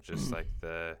so, just like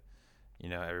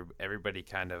everybody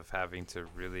kind of having to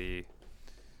really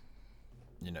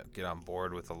get on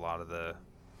board with a lot of the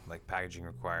like packaging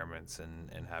requirements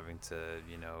and having to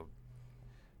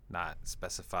not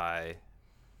specify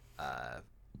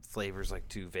flavors like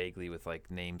too vaguely with like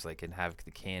names like, and have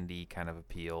the candy kind of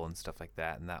appeal and stuff like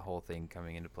that, and that whole thing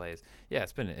coming into place. Yeah,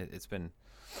 it's been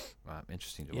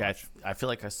interesting to watch. I feel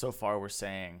like so far we're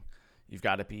saying you've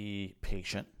got to be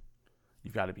patient,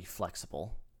 you've got to be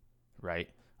flexible, right?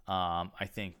 I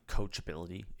think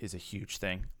coachability is a huge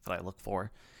thing that I look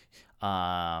for.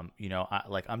 I'm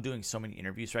doing so many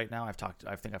interviews right now.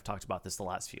 I think I've talked about this the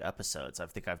last few episodes. I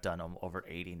think I've done over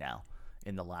 80 now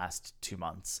in the last 2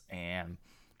 months. And,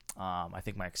 I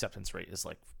think my acceptance rate is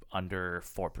like under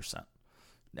 4%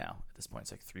 now. At this point,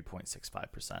 it's like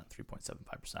 3.65%,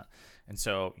 3.75%. And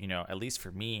so, at least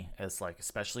for me, as like,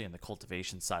 especially in the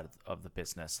cultivation side of the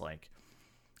business, like,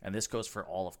 and this goes for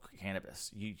all of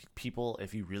cannabis,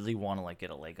 if you really want to like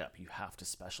get a leg up, you have to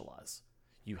specialize.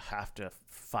 You have to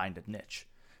find a niche,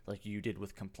 like you did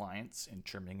with compliance and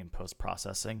trimming and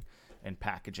post-processing and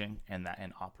packaging and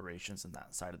operations and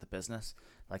that side of the business,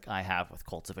 like I have with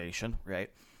cultivation, right?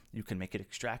 You can make it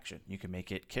extraction, you can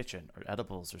make it kitchen or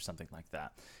edibles or something like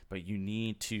that. But you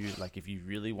need to, like, if you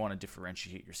really want to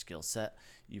differentiate your skill set,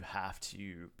 you have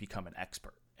to become an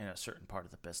expert in a certain part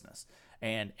of the business.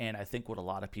 And I think what a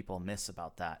lot of people miss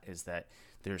about that is that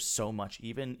there's so much,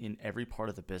 even in every part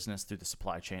of the business through the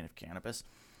supply chain of cannabis,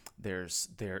 there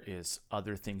is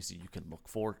other things that you can look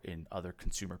for in other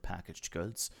consumer packaged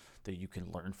goods that you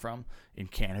can learn from. In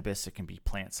cannabis, it can be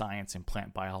plant science and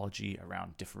plant biology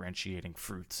around differentiating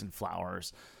fruits and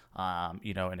flowers.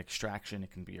 In extraction,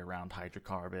 it can be around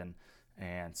hydrocarbon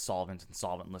and solvent and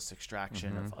solventless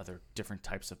extraction of other different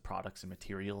types of products and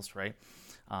materials, right?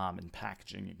 In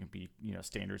packaging, it can be,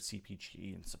 standard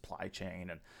CPG and supply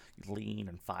chain and lean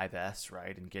and 5S,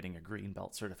 right? And getting a green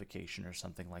belt certification or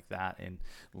something like that in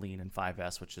lean and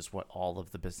 5S, which is what all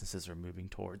of the businesses are moving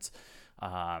towards.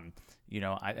 And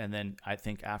then I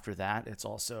think after that, it's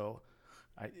also,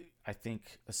 I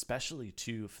think especially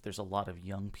too, if there's a lot of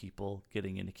young people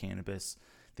getting into cannabis,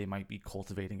 they might be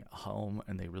cultivating at home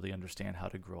and they really understand how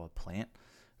to grow a plant,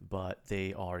 but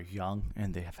they are young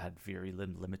and they have had very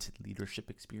limited leadership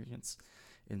experience.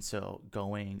 And so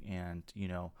going and,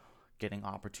 getting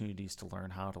opportunities to learn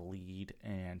how to lead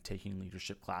and taking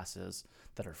leadership classes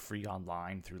that are free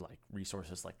online through like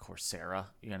resources like Coursera,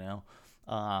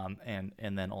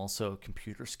 and then also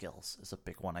computer skills is a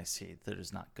big one I see that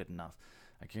is not good enough.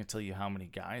 I can't tell you how many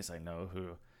guys I know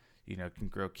who, can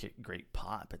grow great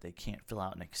pot, but they can't fill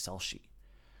out an Excel sheet.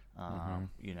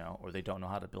 Or they don't know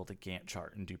how to build a Gantt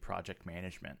chart and do project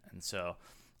management. And so,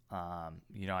 I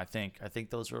think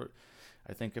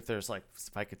if there's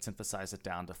if I could synthesize it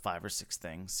down to 5 or 6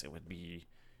 things, it would be,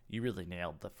 you really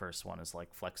nailed the first one, is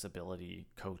like flexibility,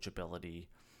 coachability,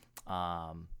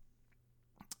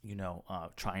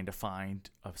 trying to find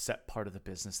a set part of the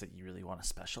business that you really want to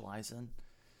specialize in,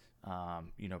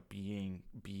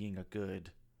 being a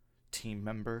good team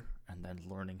member, and then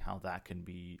learning how that can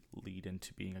lead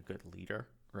into being a good leader,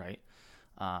 right?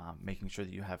 Making sure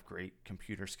that you have great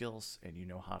computer skills and you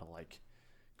know how to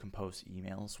compose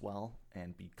emails well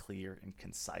and be clear and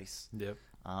concise. Yep.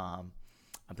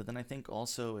 But then I think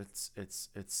also it's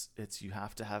you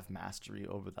have to have mastery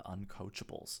over the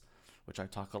uncoachables, which I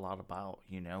talk a lot about,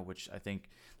 which I think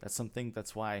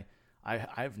that's why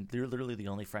you're literally the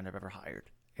only friend I've ever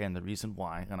hired. And the reason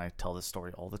why, and I tell this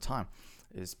story all the time,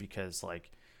 is because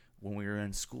when we were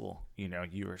in school,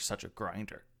 you were such a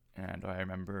grinder. And I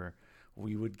remember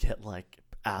we would get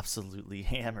absolutely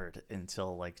hammered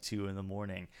until 2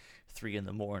 a.m, 3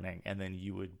 a.m, and then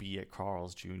you would be at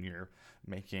Carl's Jr.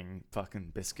 making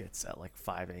fucking biscuits at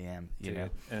 5 a.m.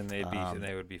 And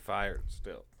they would be fired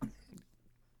still.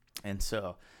 And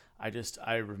so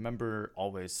I remember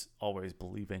always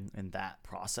believing in that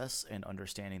process and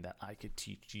understanding that I could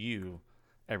teach you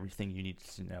everything you needed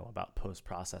to know about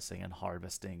post-processing and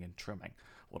harvesting and trimming.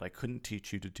 What I couldn't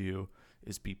teach you to do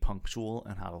is be punctual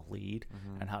and how to lead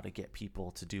and how to get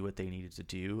people to do what they needed to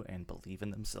do and believe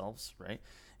in themselves, right?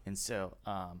 And so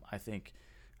I think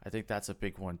that's a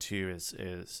big one too.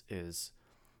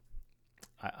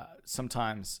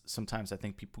 Sometimes I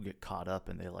think people get caught up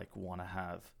and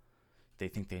they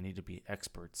think they need to be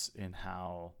experts in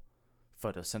how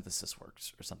photosynthesis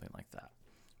works or something like that.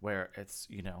 Where it's,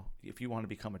 if you want to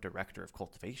become a director of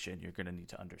cultivation, you're going to need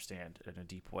to understand in a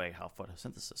deep way how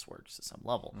photosynthesis works at some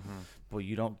level. But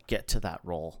you don't get to that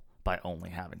role by only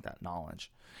having that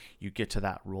knowledge. You get to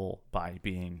that role by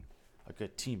being a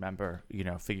good team member,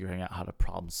 figuring out how to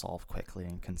problem solve quickly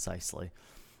and concisely,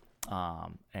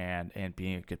 and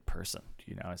being a good person,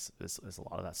 is a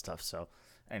lot of that stuff. So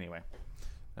anyway,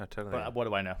 no, totally. But what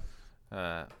do I know?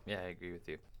 Yeah, I agree with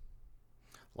you.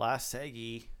 Last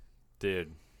seggy.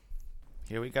 Dude.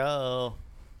 Here we go.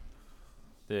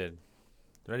 Dude.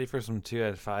 Ready for some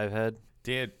 2-head, 5-head?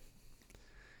 Dude.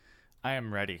 I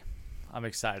am ready. I'm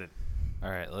excited. All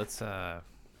right, let's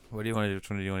what do you want to do? Which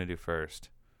one do you want to do first?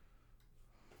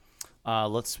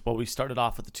 We started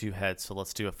off with the 2 heads, so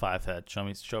let's do a 5-head.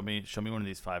 Show me one of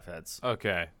these 5 heads.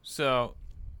 Okay. So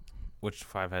which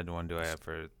 5-head one do I have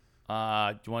for? Do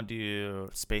you want to do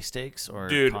Space Stakes or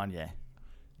Kanye?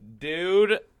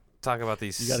 Dude, talk about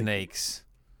these snakes.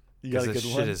 You got a this good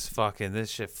shit one?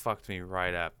 This shit fucked me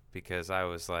right up because I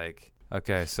was like,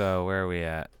 okay, so where are we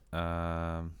at?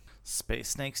 Space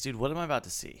snakes, dude. What am I about to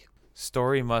see?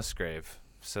 Story Musgrave.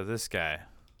 So this guy,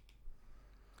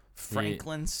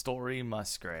 Franklin Story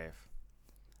Musgrave.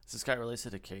 Is this guy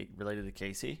related to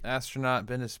Casey? Astronaut,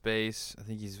 been to space. I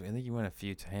think he went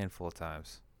a handful of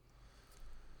times.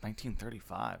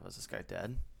 1935. Was this guy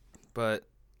dead? But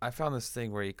I found this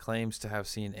thing where he claims to have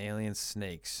seen alien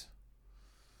snakes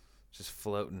just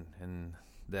floating in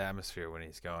the atmosphere when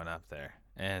he's going up there.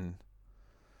 And,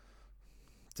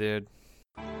 dude.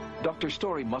 Dr.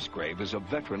 Story Musgrave is a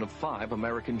veteran of 5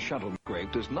 American shuttle.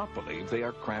 Musgrave does not believe they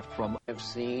are craft from... I've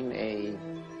seen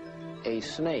a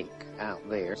snake out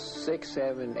there, 6,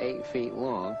 7, 8 feet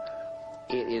long.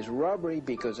 It is rubbery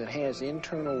because it has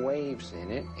internal waves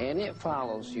in it, and it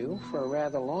follows you for a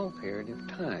rather long period of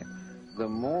time. The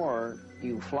more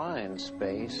you fly in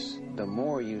space, the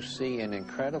more you see an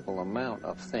incredible amount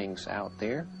of things out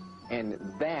there, and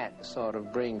that sort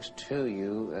of brings to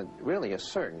you really a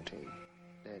certainty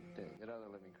that other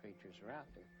living creatures are out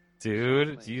there.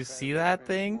 Dude, do you see that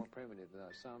thing? More primitive.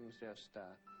 Some's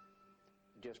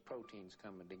just proteins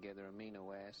coming together,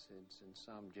 amino acids, and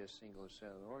some just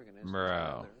single-cellular organisms. Bro.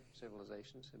 Other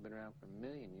civilizations have been around for a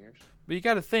million years. But you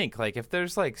got to think, if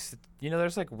there's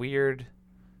there's weird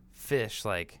fish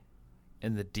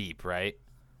in the deep, right?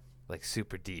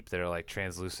 Super deep that are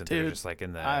translucent. Dude, they're just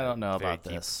in the. I don't know about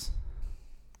deep. this,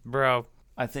 bro.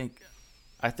 I think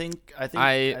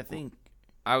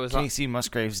I was Casey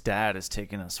Musgrave's dad is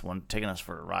taking us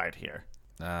for a ride here.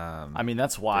 I mean,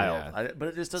 that's wild, yeah. but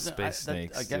it just doesn't.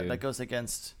 That goes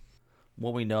against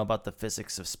what we know about the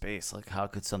physics of space. How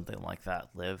could something like that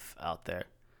live out there?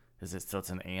 Is it still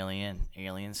it's an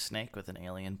alien snake with an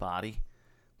alien body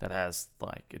that has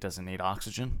it doesn't need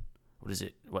oxygen? What is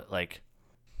it? What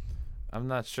I'm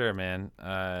not sure, man.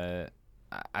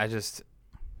 I just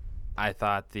I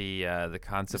thought the It's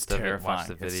concept of it, terrifying. watch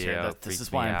the It's video. this freaked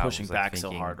is me why I'm out. pushing Was, like, back so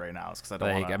thinking, hard right now. It's because I don't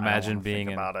like, want to imagine think being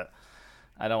in- about it.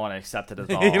 I don't want to accept it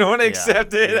at all. You don't want to Yeah,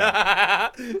 accept it. Yeah,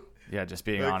 yeah, just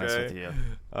being honest with you.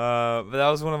 But that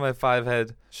was one of my 5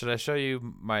 head. Should I show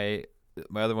you my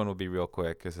other one? Will be real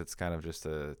quick because it's kind of just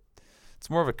it's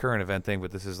more of a current event thing,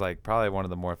 but this is like probably one of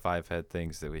the more 5 head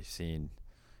things that we've seen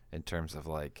in terms of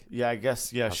like Yeah, I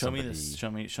guess. Yeah, how show me this.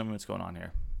 somebody- Show me what's going on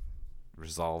here.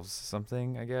 resolves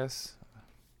something, I guess.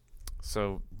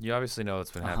 So you obviously know what's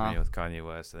been happening with Kanye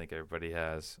West. I think everybody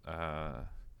has.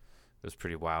 It was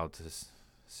pretty wild to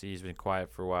see. He's been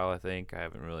quiet for a while, I think. I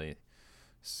haven't really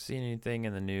seen anything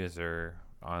in the news or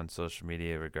on social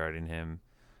media regarding him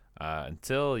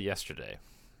until yesterday.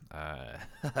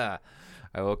 I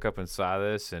woke up and saw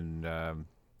this and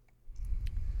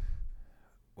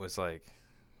was like,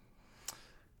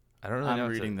 I don't really know. I'm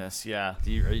reading this. Yeah, Are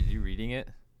you reading it?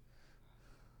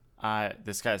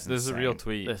 This guy's. This is a real insane.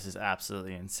 tweet. This is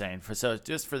absolutely insane. So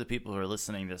just for the people who are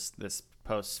listening, this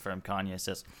post from Kanye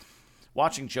says,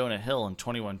 "Watching Jonah Hill and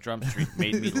 21 Jump Street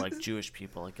made me like Jewish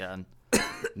people again.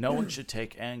 No one should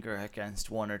take anger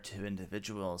against one or two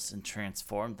individuals and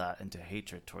transform that into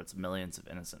hatred towards millions of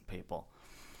innocent people.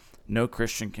 No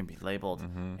Christian can be labeled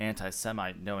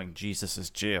anti-Semite knowing Jesus is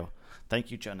Jew.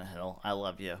 Thank you, Jonah Hill. I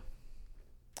love you."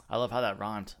 I love how that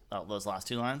rhymed. Those last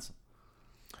 2 lines.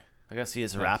 I guess he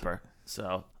is a rapper.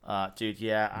 So, dude,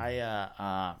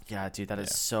 yeah, dude, that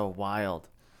is so wild.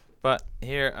 But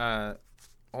here,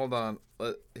 hold on.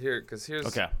 Here, because here's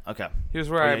Okay. here's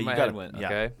where Oh, yeah, my you head gotta- went. yeah.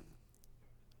 Okay.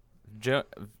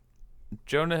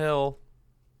 Jonah Hill.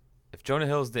 If Jonah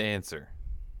Hill's the answer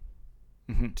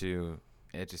to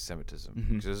anti-Semitism,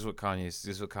 'cause this is what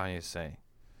Kanye is saying.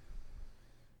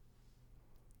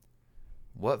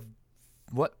 What?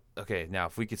 Okay, now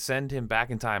if we could send him back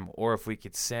in time, or if we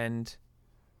could send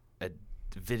a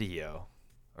video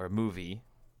or a movie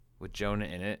with Jonah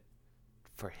in it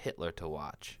for Hitler to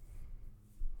watch.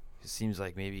 It seems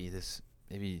like maybe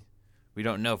we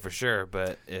don't know for sure,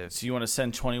 but if So you want to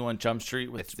send 21 Jump Street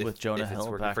with Jonah if it's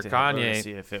Hill working back for to Hitler Kanye- to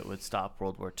see if it would stop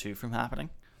World War II from happening?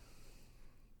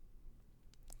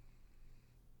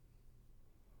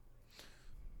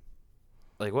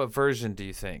 like what version do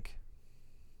you think?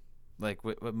 Like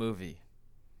what movie?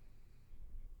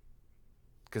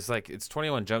 Because like it's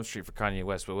 21 Jump Street for Kanye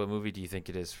West, but what movie do you think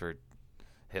it is for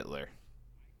Hitler?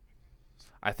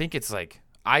 I think it's like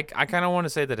I kind of want to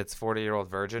say that it's 40-Year-Old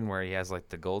Virgin, where he has like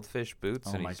the goldfish boots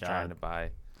Oh and my he's God. trying to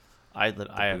buy. I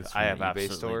boots have from the eBay absolutely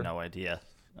store? no idea.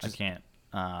 I can't.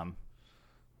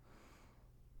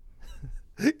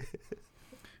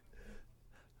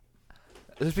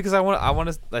 Just because I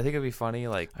think it'd be funny.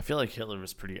 Like I feel like Hitler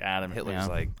was pretty adamant. Hitler's man.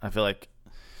 like- I feel like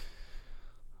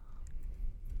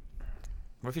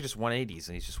what if he just 180s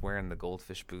and he's just wearing the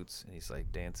goldfish boots and he's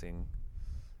like dancing?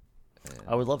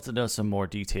 I would love to know some more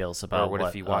details about Or what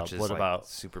if he watches what like about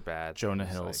super bad Jonah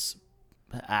things, like- Hill's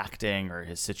acting or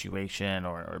his situation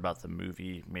or about the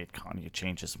movie made Kanye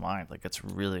change his mind. Like, it's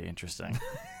really interesting.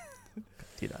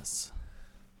 He does.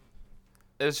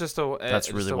 It's just a That's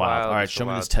it's really just a wild. All right, just a show me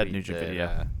wild this Ted tweet Nugent that,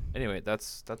 video. Anyway,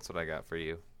 that's what I got for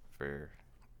you.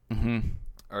 Mm-hmm.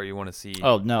 Or you want to see?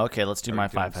 Oh no, okay. Let's do are my we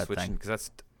doing 5 head switching? thing.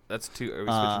 Because that's 2. Are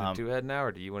we switching to 2 head now,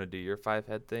 or do you want to do your 5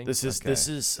 head thing? This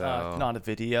is so not a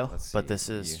video, let's but see, this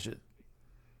is you-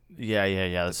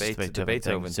 yeah. This is the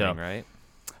Beethoven So- thing, right?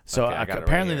 So Okay, I got it right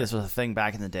apparently here. this was a thing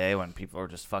back in the day when people were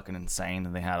just fucking insane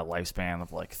and they had a lifespan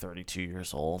of like 32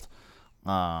 years old.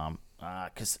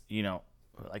 Because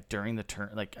like during the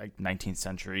 19th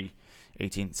century,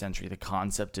 18th century, the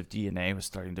concept of DNA was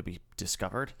starting to be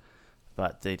discovered,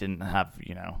 but they didn't have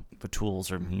the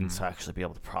tools or means to actually be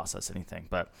able to process anything.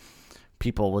 But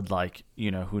people would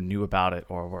who knew about it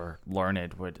or were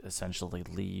learned would essentially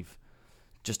leave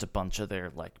just a bunch of their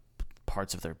like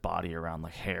parts of their body around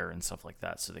like hair and stuff like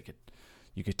that, so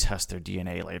you could test their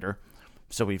DNA later.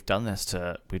 So we've done this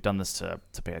to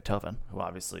Beethoven, who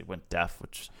obviously went deaf,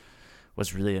 which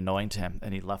was really annoying to him,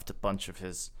 and he left a bunch of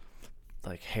his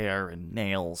like hair and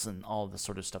nails and all this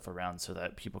sort of stuff around so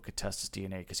that people could test his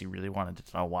DNA because he really wanted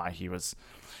to know why he was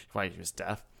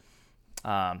deaf.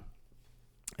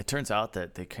 It turns out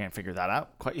that they can't figure that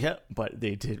out quite yet, but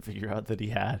they did figure out that he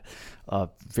had a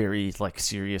very like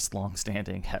serious,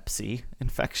 long-standing Hep C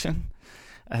infection,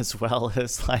 as well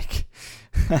as like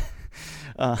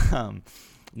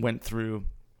went through.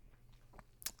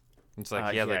 It's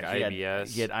like he had IBS.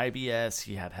 He had IBS.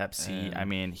 He had Hep C. I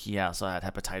mean, he also had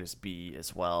hepatitis B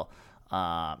as well.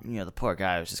 The poor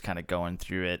guy was just kind of going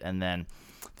through it. And then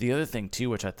the other thing too,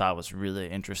 which I thought was really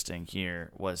interesting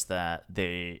here, was that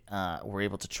they were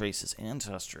able to trace his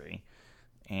ancestry,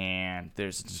 and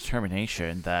there's a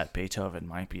determination that Beethoven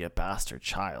might be a bastard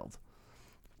child.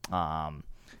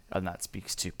 And that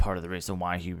speaks to part of the reason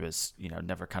why he was,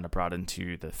 never kind of brought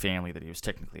into the family that he was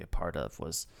technically a part of,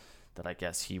 was that I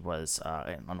guess he was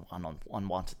an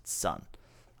unwanted son,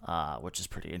 which is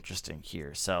pretty interesting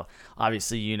here. So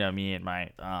obviously, me and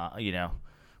my,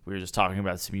 we were just talking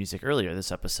about some music earlier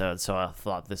this episode, so I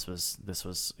thought this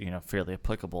was fairly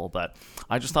applicable. But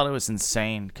I just thought it was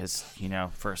insane because,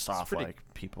 first off, like,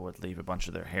 people would leave a bunch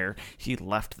of their hair. He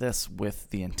left this with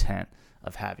the intent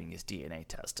of having his DNA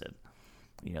tested.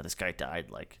 This guy died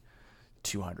like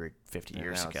 250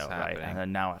 years ago, right? And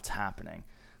then now it's happening.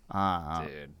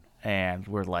 Dude. And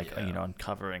we're like,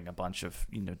 uncovering a bunch of,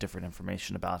 different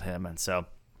information about him. And so,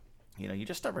 you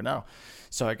just never know.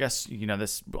 So I guess,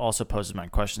 this also poses my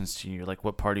questions to you. Like,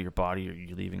 what part of your body are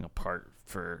you leaving apart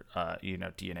for,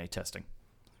 DNA testing?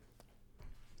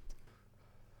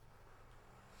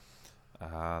 You're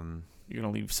going to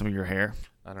leave some of your hair?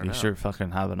 I don't know. You sure fucking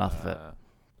have enough of it.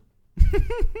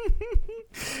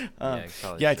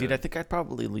 Yeah, dude, I think I'd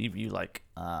probably leave you like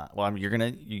you're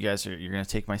gonna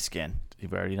take my skin. You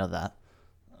already know that.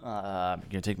 You're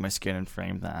gonna take my skin and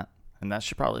frame that, and that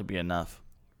should probably be enough.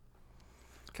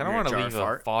 Kind of want to leave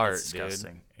a fart, That's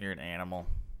disgusting. dude. You're an animal.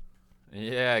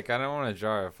 Yeah, I kind of want to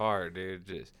jar a fart,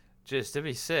 dude. Just to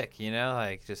be sick,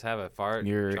 like just have a fart.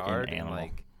 You're jarred an animal. And,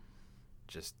 like,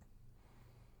 just.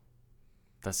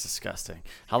 That's disgusting.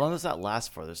 How long does that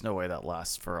last for? There's no way that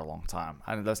lasts for a long time.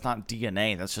 That's not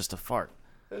DNA. That's just a fart.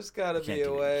 There's got to be a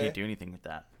You way. can't do anything with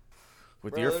that.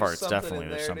 With Bro, your there's farts, something definitely in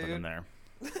there's there, something dude. in there.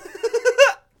 Let's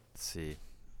see.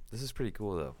 This is pretty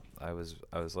cool though. I was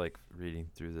like reading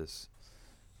through this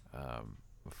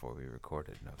before we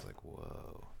recorded, and I was like,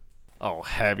 whoa. Oh,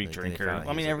 heavy Like, drinker. they found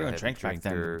I mean, he's, like, a everyone heavy drank back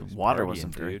then. drinker, But he's the water partying,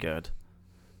 wasn't very dude. good.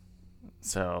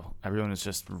 So everyone was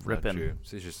just Not ripping. true.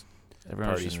 So he's just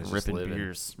Everyone was partying, just was just ripping living.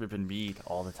 beers, ripping mead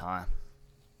all the time.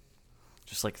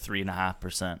 Just like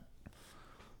 3.5%,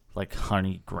 like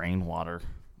honey grain water.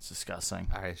 It's disgusting.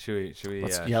 All right, should we?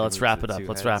 Let's should wrap move it to up. the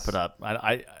Let's two wrap heads? it up.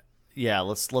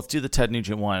 Let's do the Ted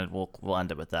Nugent one. And we'll end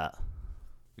it with that.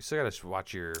 We still gotta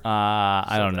watch your.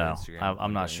 I don't know. Instagram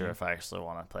I'm not thing, sure yeah. if I actually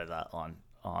want to play that on.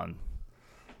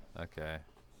 Okay.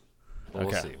 Well,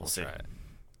 Okay, we'll see. we'll We'll see. try it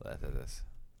after this.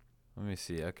 Let me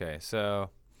see. Okay, so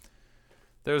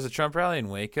there was a Trump rally in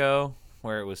Waco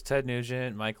where it was Ted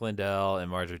Nugent, Mike Lindell, and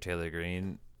Marjorie Taylor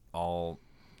Greene. All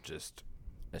just,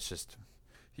 it's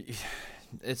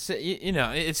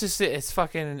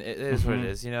fucking, it is what it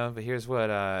is, But here's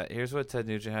what Ted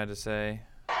Nugent had to say.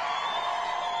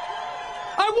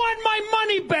 I want my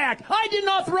money back. I didn't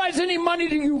authorize any money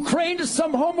to Ukraine to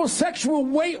some homosexual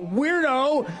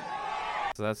weirdo.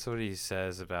 So that's what he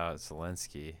says about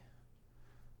Zelensky,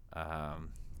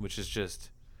 which is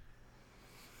just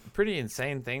a pretty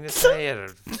insane thing to say at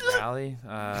a rally.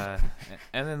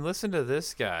 And then listen to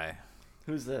this guy.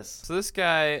 Who's this? So this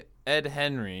guy, Ed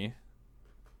Henry,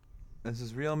 this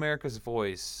is Real America's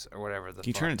Voice or whatever. Can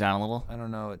you turn it down a little? I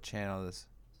don't know what channel this.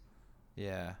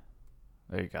 Yeah.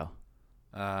 There you go.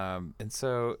 And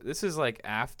so this is like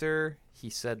after he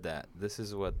said that. This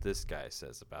is what this guy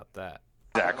says about that.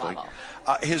 Exactly.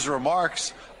 His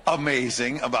remarks,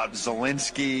 amazing, about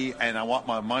Zelensky and I want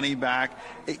my money back.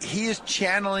 He is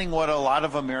channeling what a lot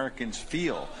of Americans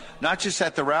feel, not just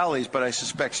at the rallies, but I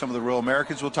suspect some of the real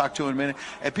Americans we'll talk to in a minute,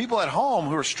 and people at home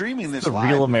who are streaming this live,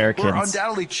 real Americans. who are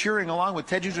undoubtedly cheering along with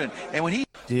Ted Nugent. And when he...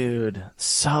 Dude,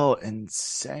 so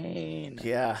insane.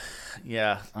 Yeah.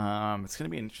 It's gonna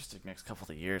be interesting next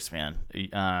couple of years, man.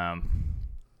 And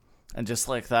just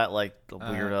like that, like the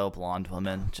weirdo blonde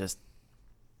woman, just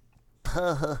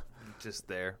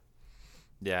there.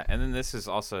 Yeah, and then this is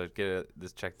also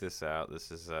check this out.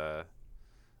 This is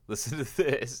listen to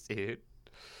this, dude.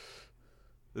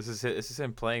 This is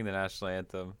him playing the national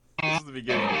anthem. This is the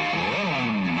beginning.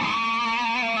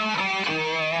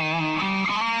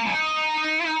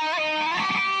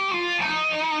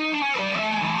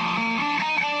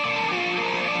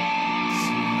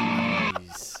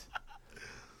 jeez.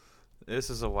 This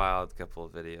is a wild couple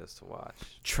of videos to watch.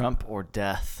 Trump or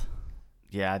death.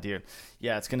 Yeah, dude.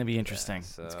 Yeah, it's gonna be interesting.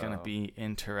 Yeah, It's gonna so- be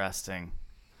interesting.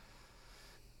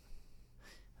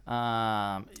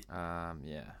 Yeah.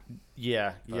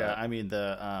 Yeah. But- I mean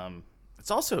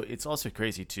it's also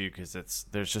crazy too because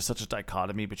there's just such a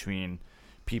dichotomy between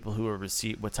people who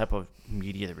what type of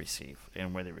media they receive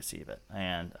and where they receive it,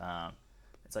 and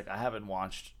it's like I haven't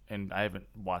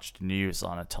watched news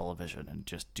on a television and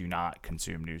just do not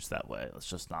consume news that way. It's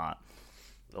just not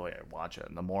the way I watch it.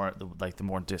 And the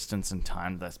more distance and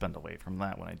time that I spend away from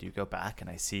that, when I do go back and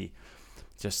I see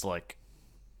just like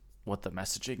what the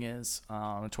messaging is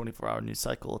on a 24-hour news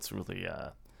cycle. It's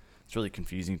really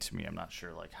confusing to me. I'm not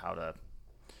sure like how to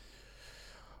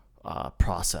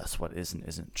process what is and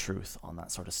isn't truth on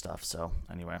that sort of stuff. So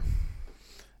anyway,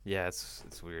 Yeah, it's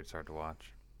weird. It's hard to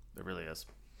watch. it really is.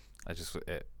 It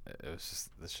was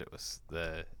just the shit was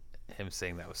him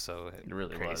saying that was so It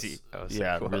really crazy. was.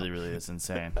 Yeah, it really is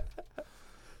insane.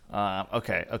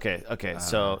 Okay.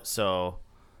 So,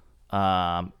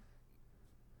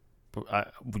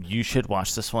 you should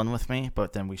watch this one with me,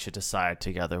 but then we should decide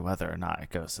together whether or not it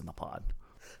goes in the pod.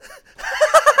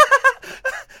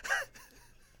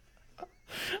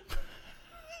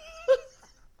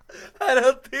 I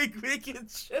don't think we can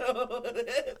show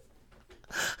it.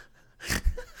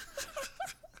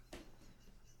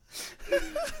 I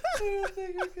don't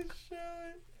think we can show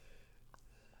it.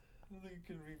 I don't think you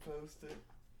can repost it.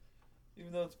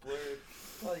 Even though it's blurred.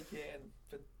 Probably can,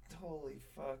 but holy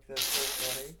fuck, that's so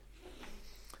funny.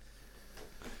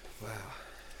 Wow.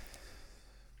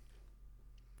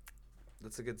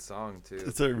 That's a good song, too.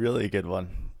 It's a really good one.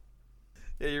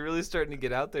 Yeah, you're really starting to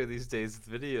get out there these days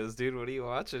with videos, dude. What are you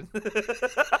watching?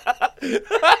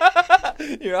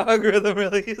 Your algorithm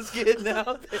really is getting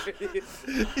out there, dude.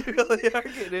 You really are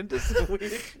getting into some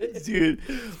weird shit. Dude,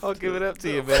 I'll give it up to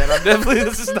you, man.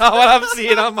 This is not what I'm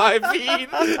seeing on my feed.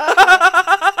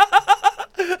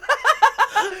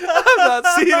 I'm not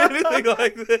seeing anything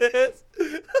like this.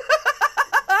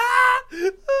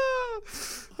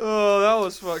 Oh, that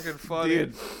was fucking funny.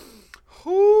 Dude.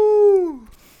 Whoo.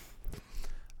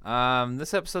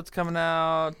 This episode's coming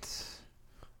out.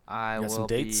 I got some will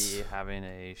dates? be having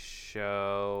a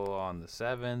show on the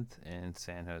 7th in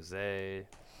San Jose.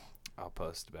 I'll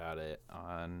post about it.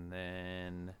 And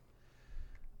then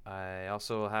I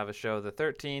also will have a show the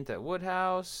 13th at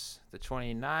Woodhouse. The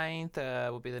 29th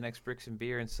will be the next Bricks and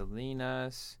Beer in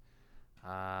Salinas. The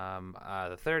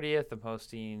 30th, I'm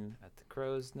hosting at the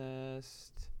Crow's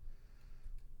Nest.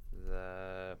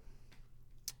 I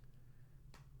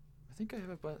think I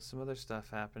have some other stuff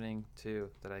happening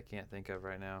too that I can't think of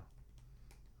right now.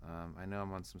 I know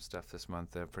I'm on some stuff this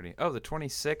month that are pretty. Oh, the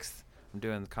 26th, I'm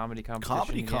doing the comedy competition.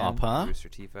 Comedy again, comp, huh? Rooster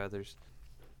T Feathers.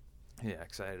 Yeah,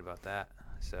 excited about that.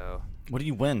 So, what do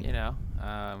you win? you know,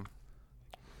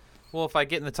 well, if I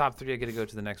get in the top 3, I get to go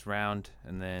to the next round,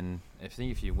 and then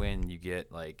if you win, you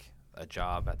get like a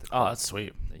job at the Oh, club. that's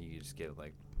sweet. Then you just get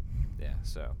like, yeah,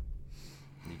 so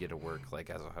you get to work like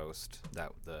as a host.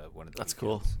 One of the That's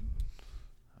cool. weekends.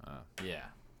 Yeah.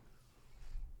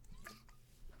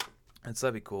 And so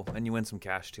that'd be cool. And you win some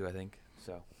cash too, I think.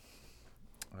 So,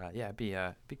 yeah, it'd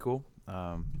be cool.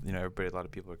 A lot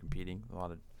of people are competing.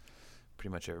 Pretty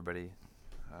much everybody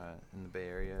in the Bay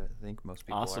Area, I think most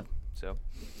people Awesome. are. So,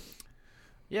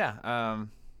 yeah.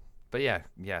 But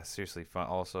yeah, seriously fun.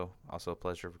 Also a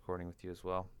pleasure recording with you as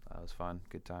well. It was fun.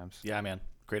 Good times. Yeah, man.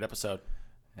 Great episode.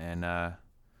 And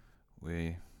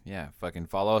fucking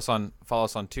follow us on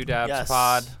 2Dabs Yes.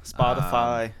 Pod,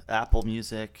 Spotify, Apple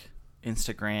Music,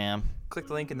 Instagram. Click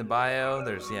the link in the bio.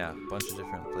 There's a bunch of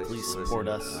different places. Please to support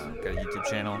listen. us. Got a YouTube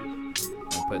channel. I'm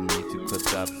putting the YouTube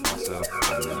clips up also.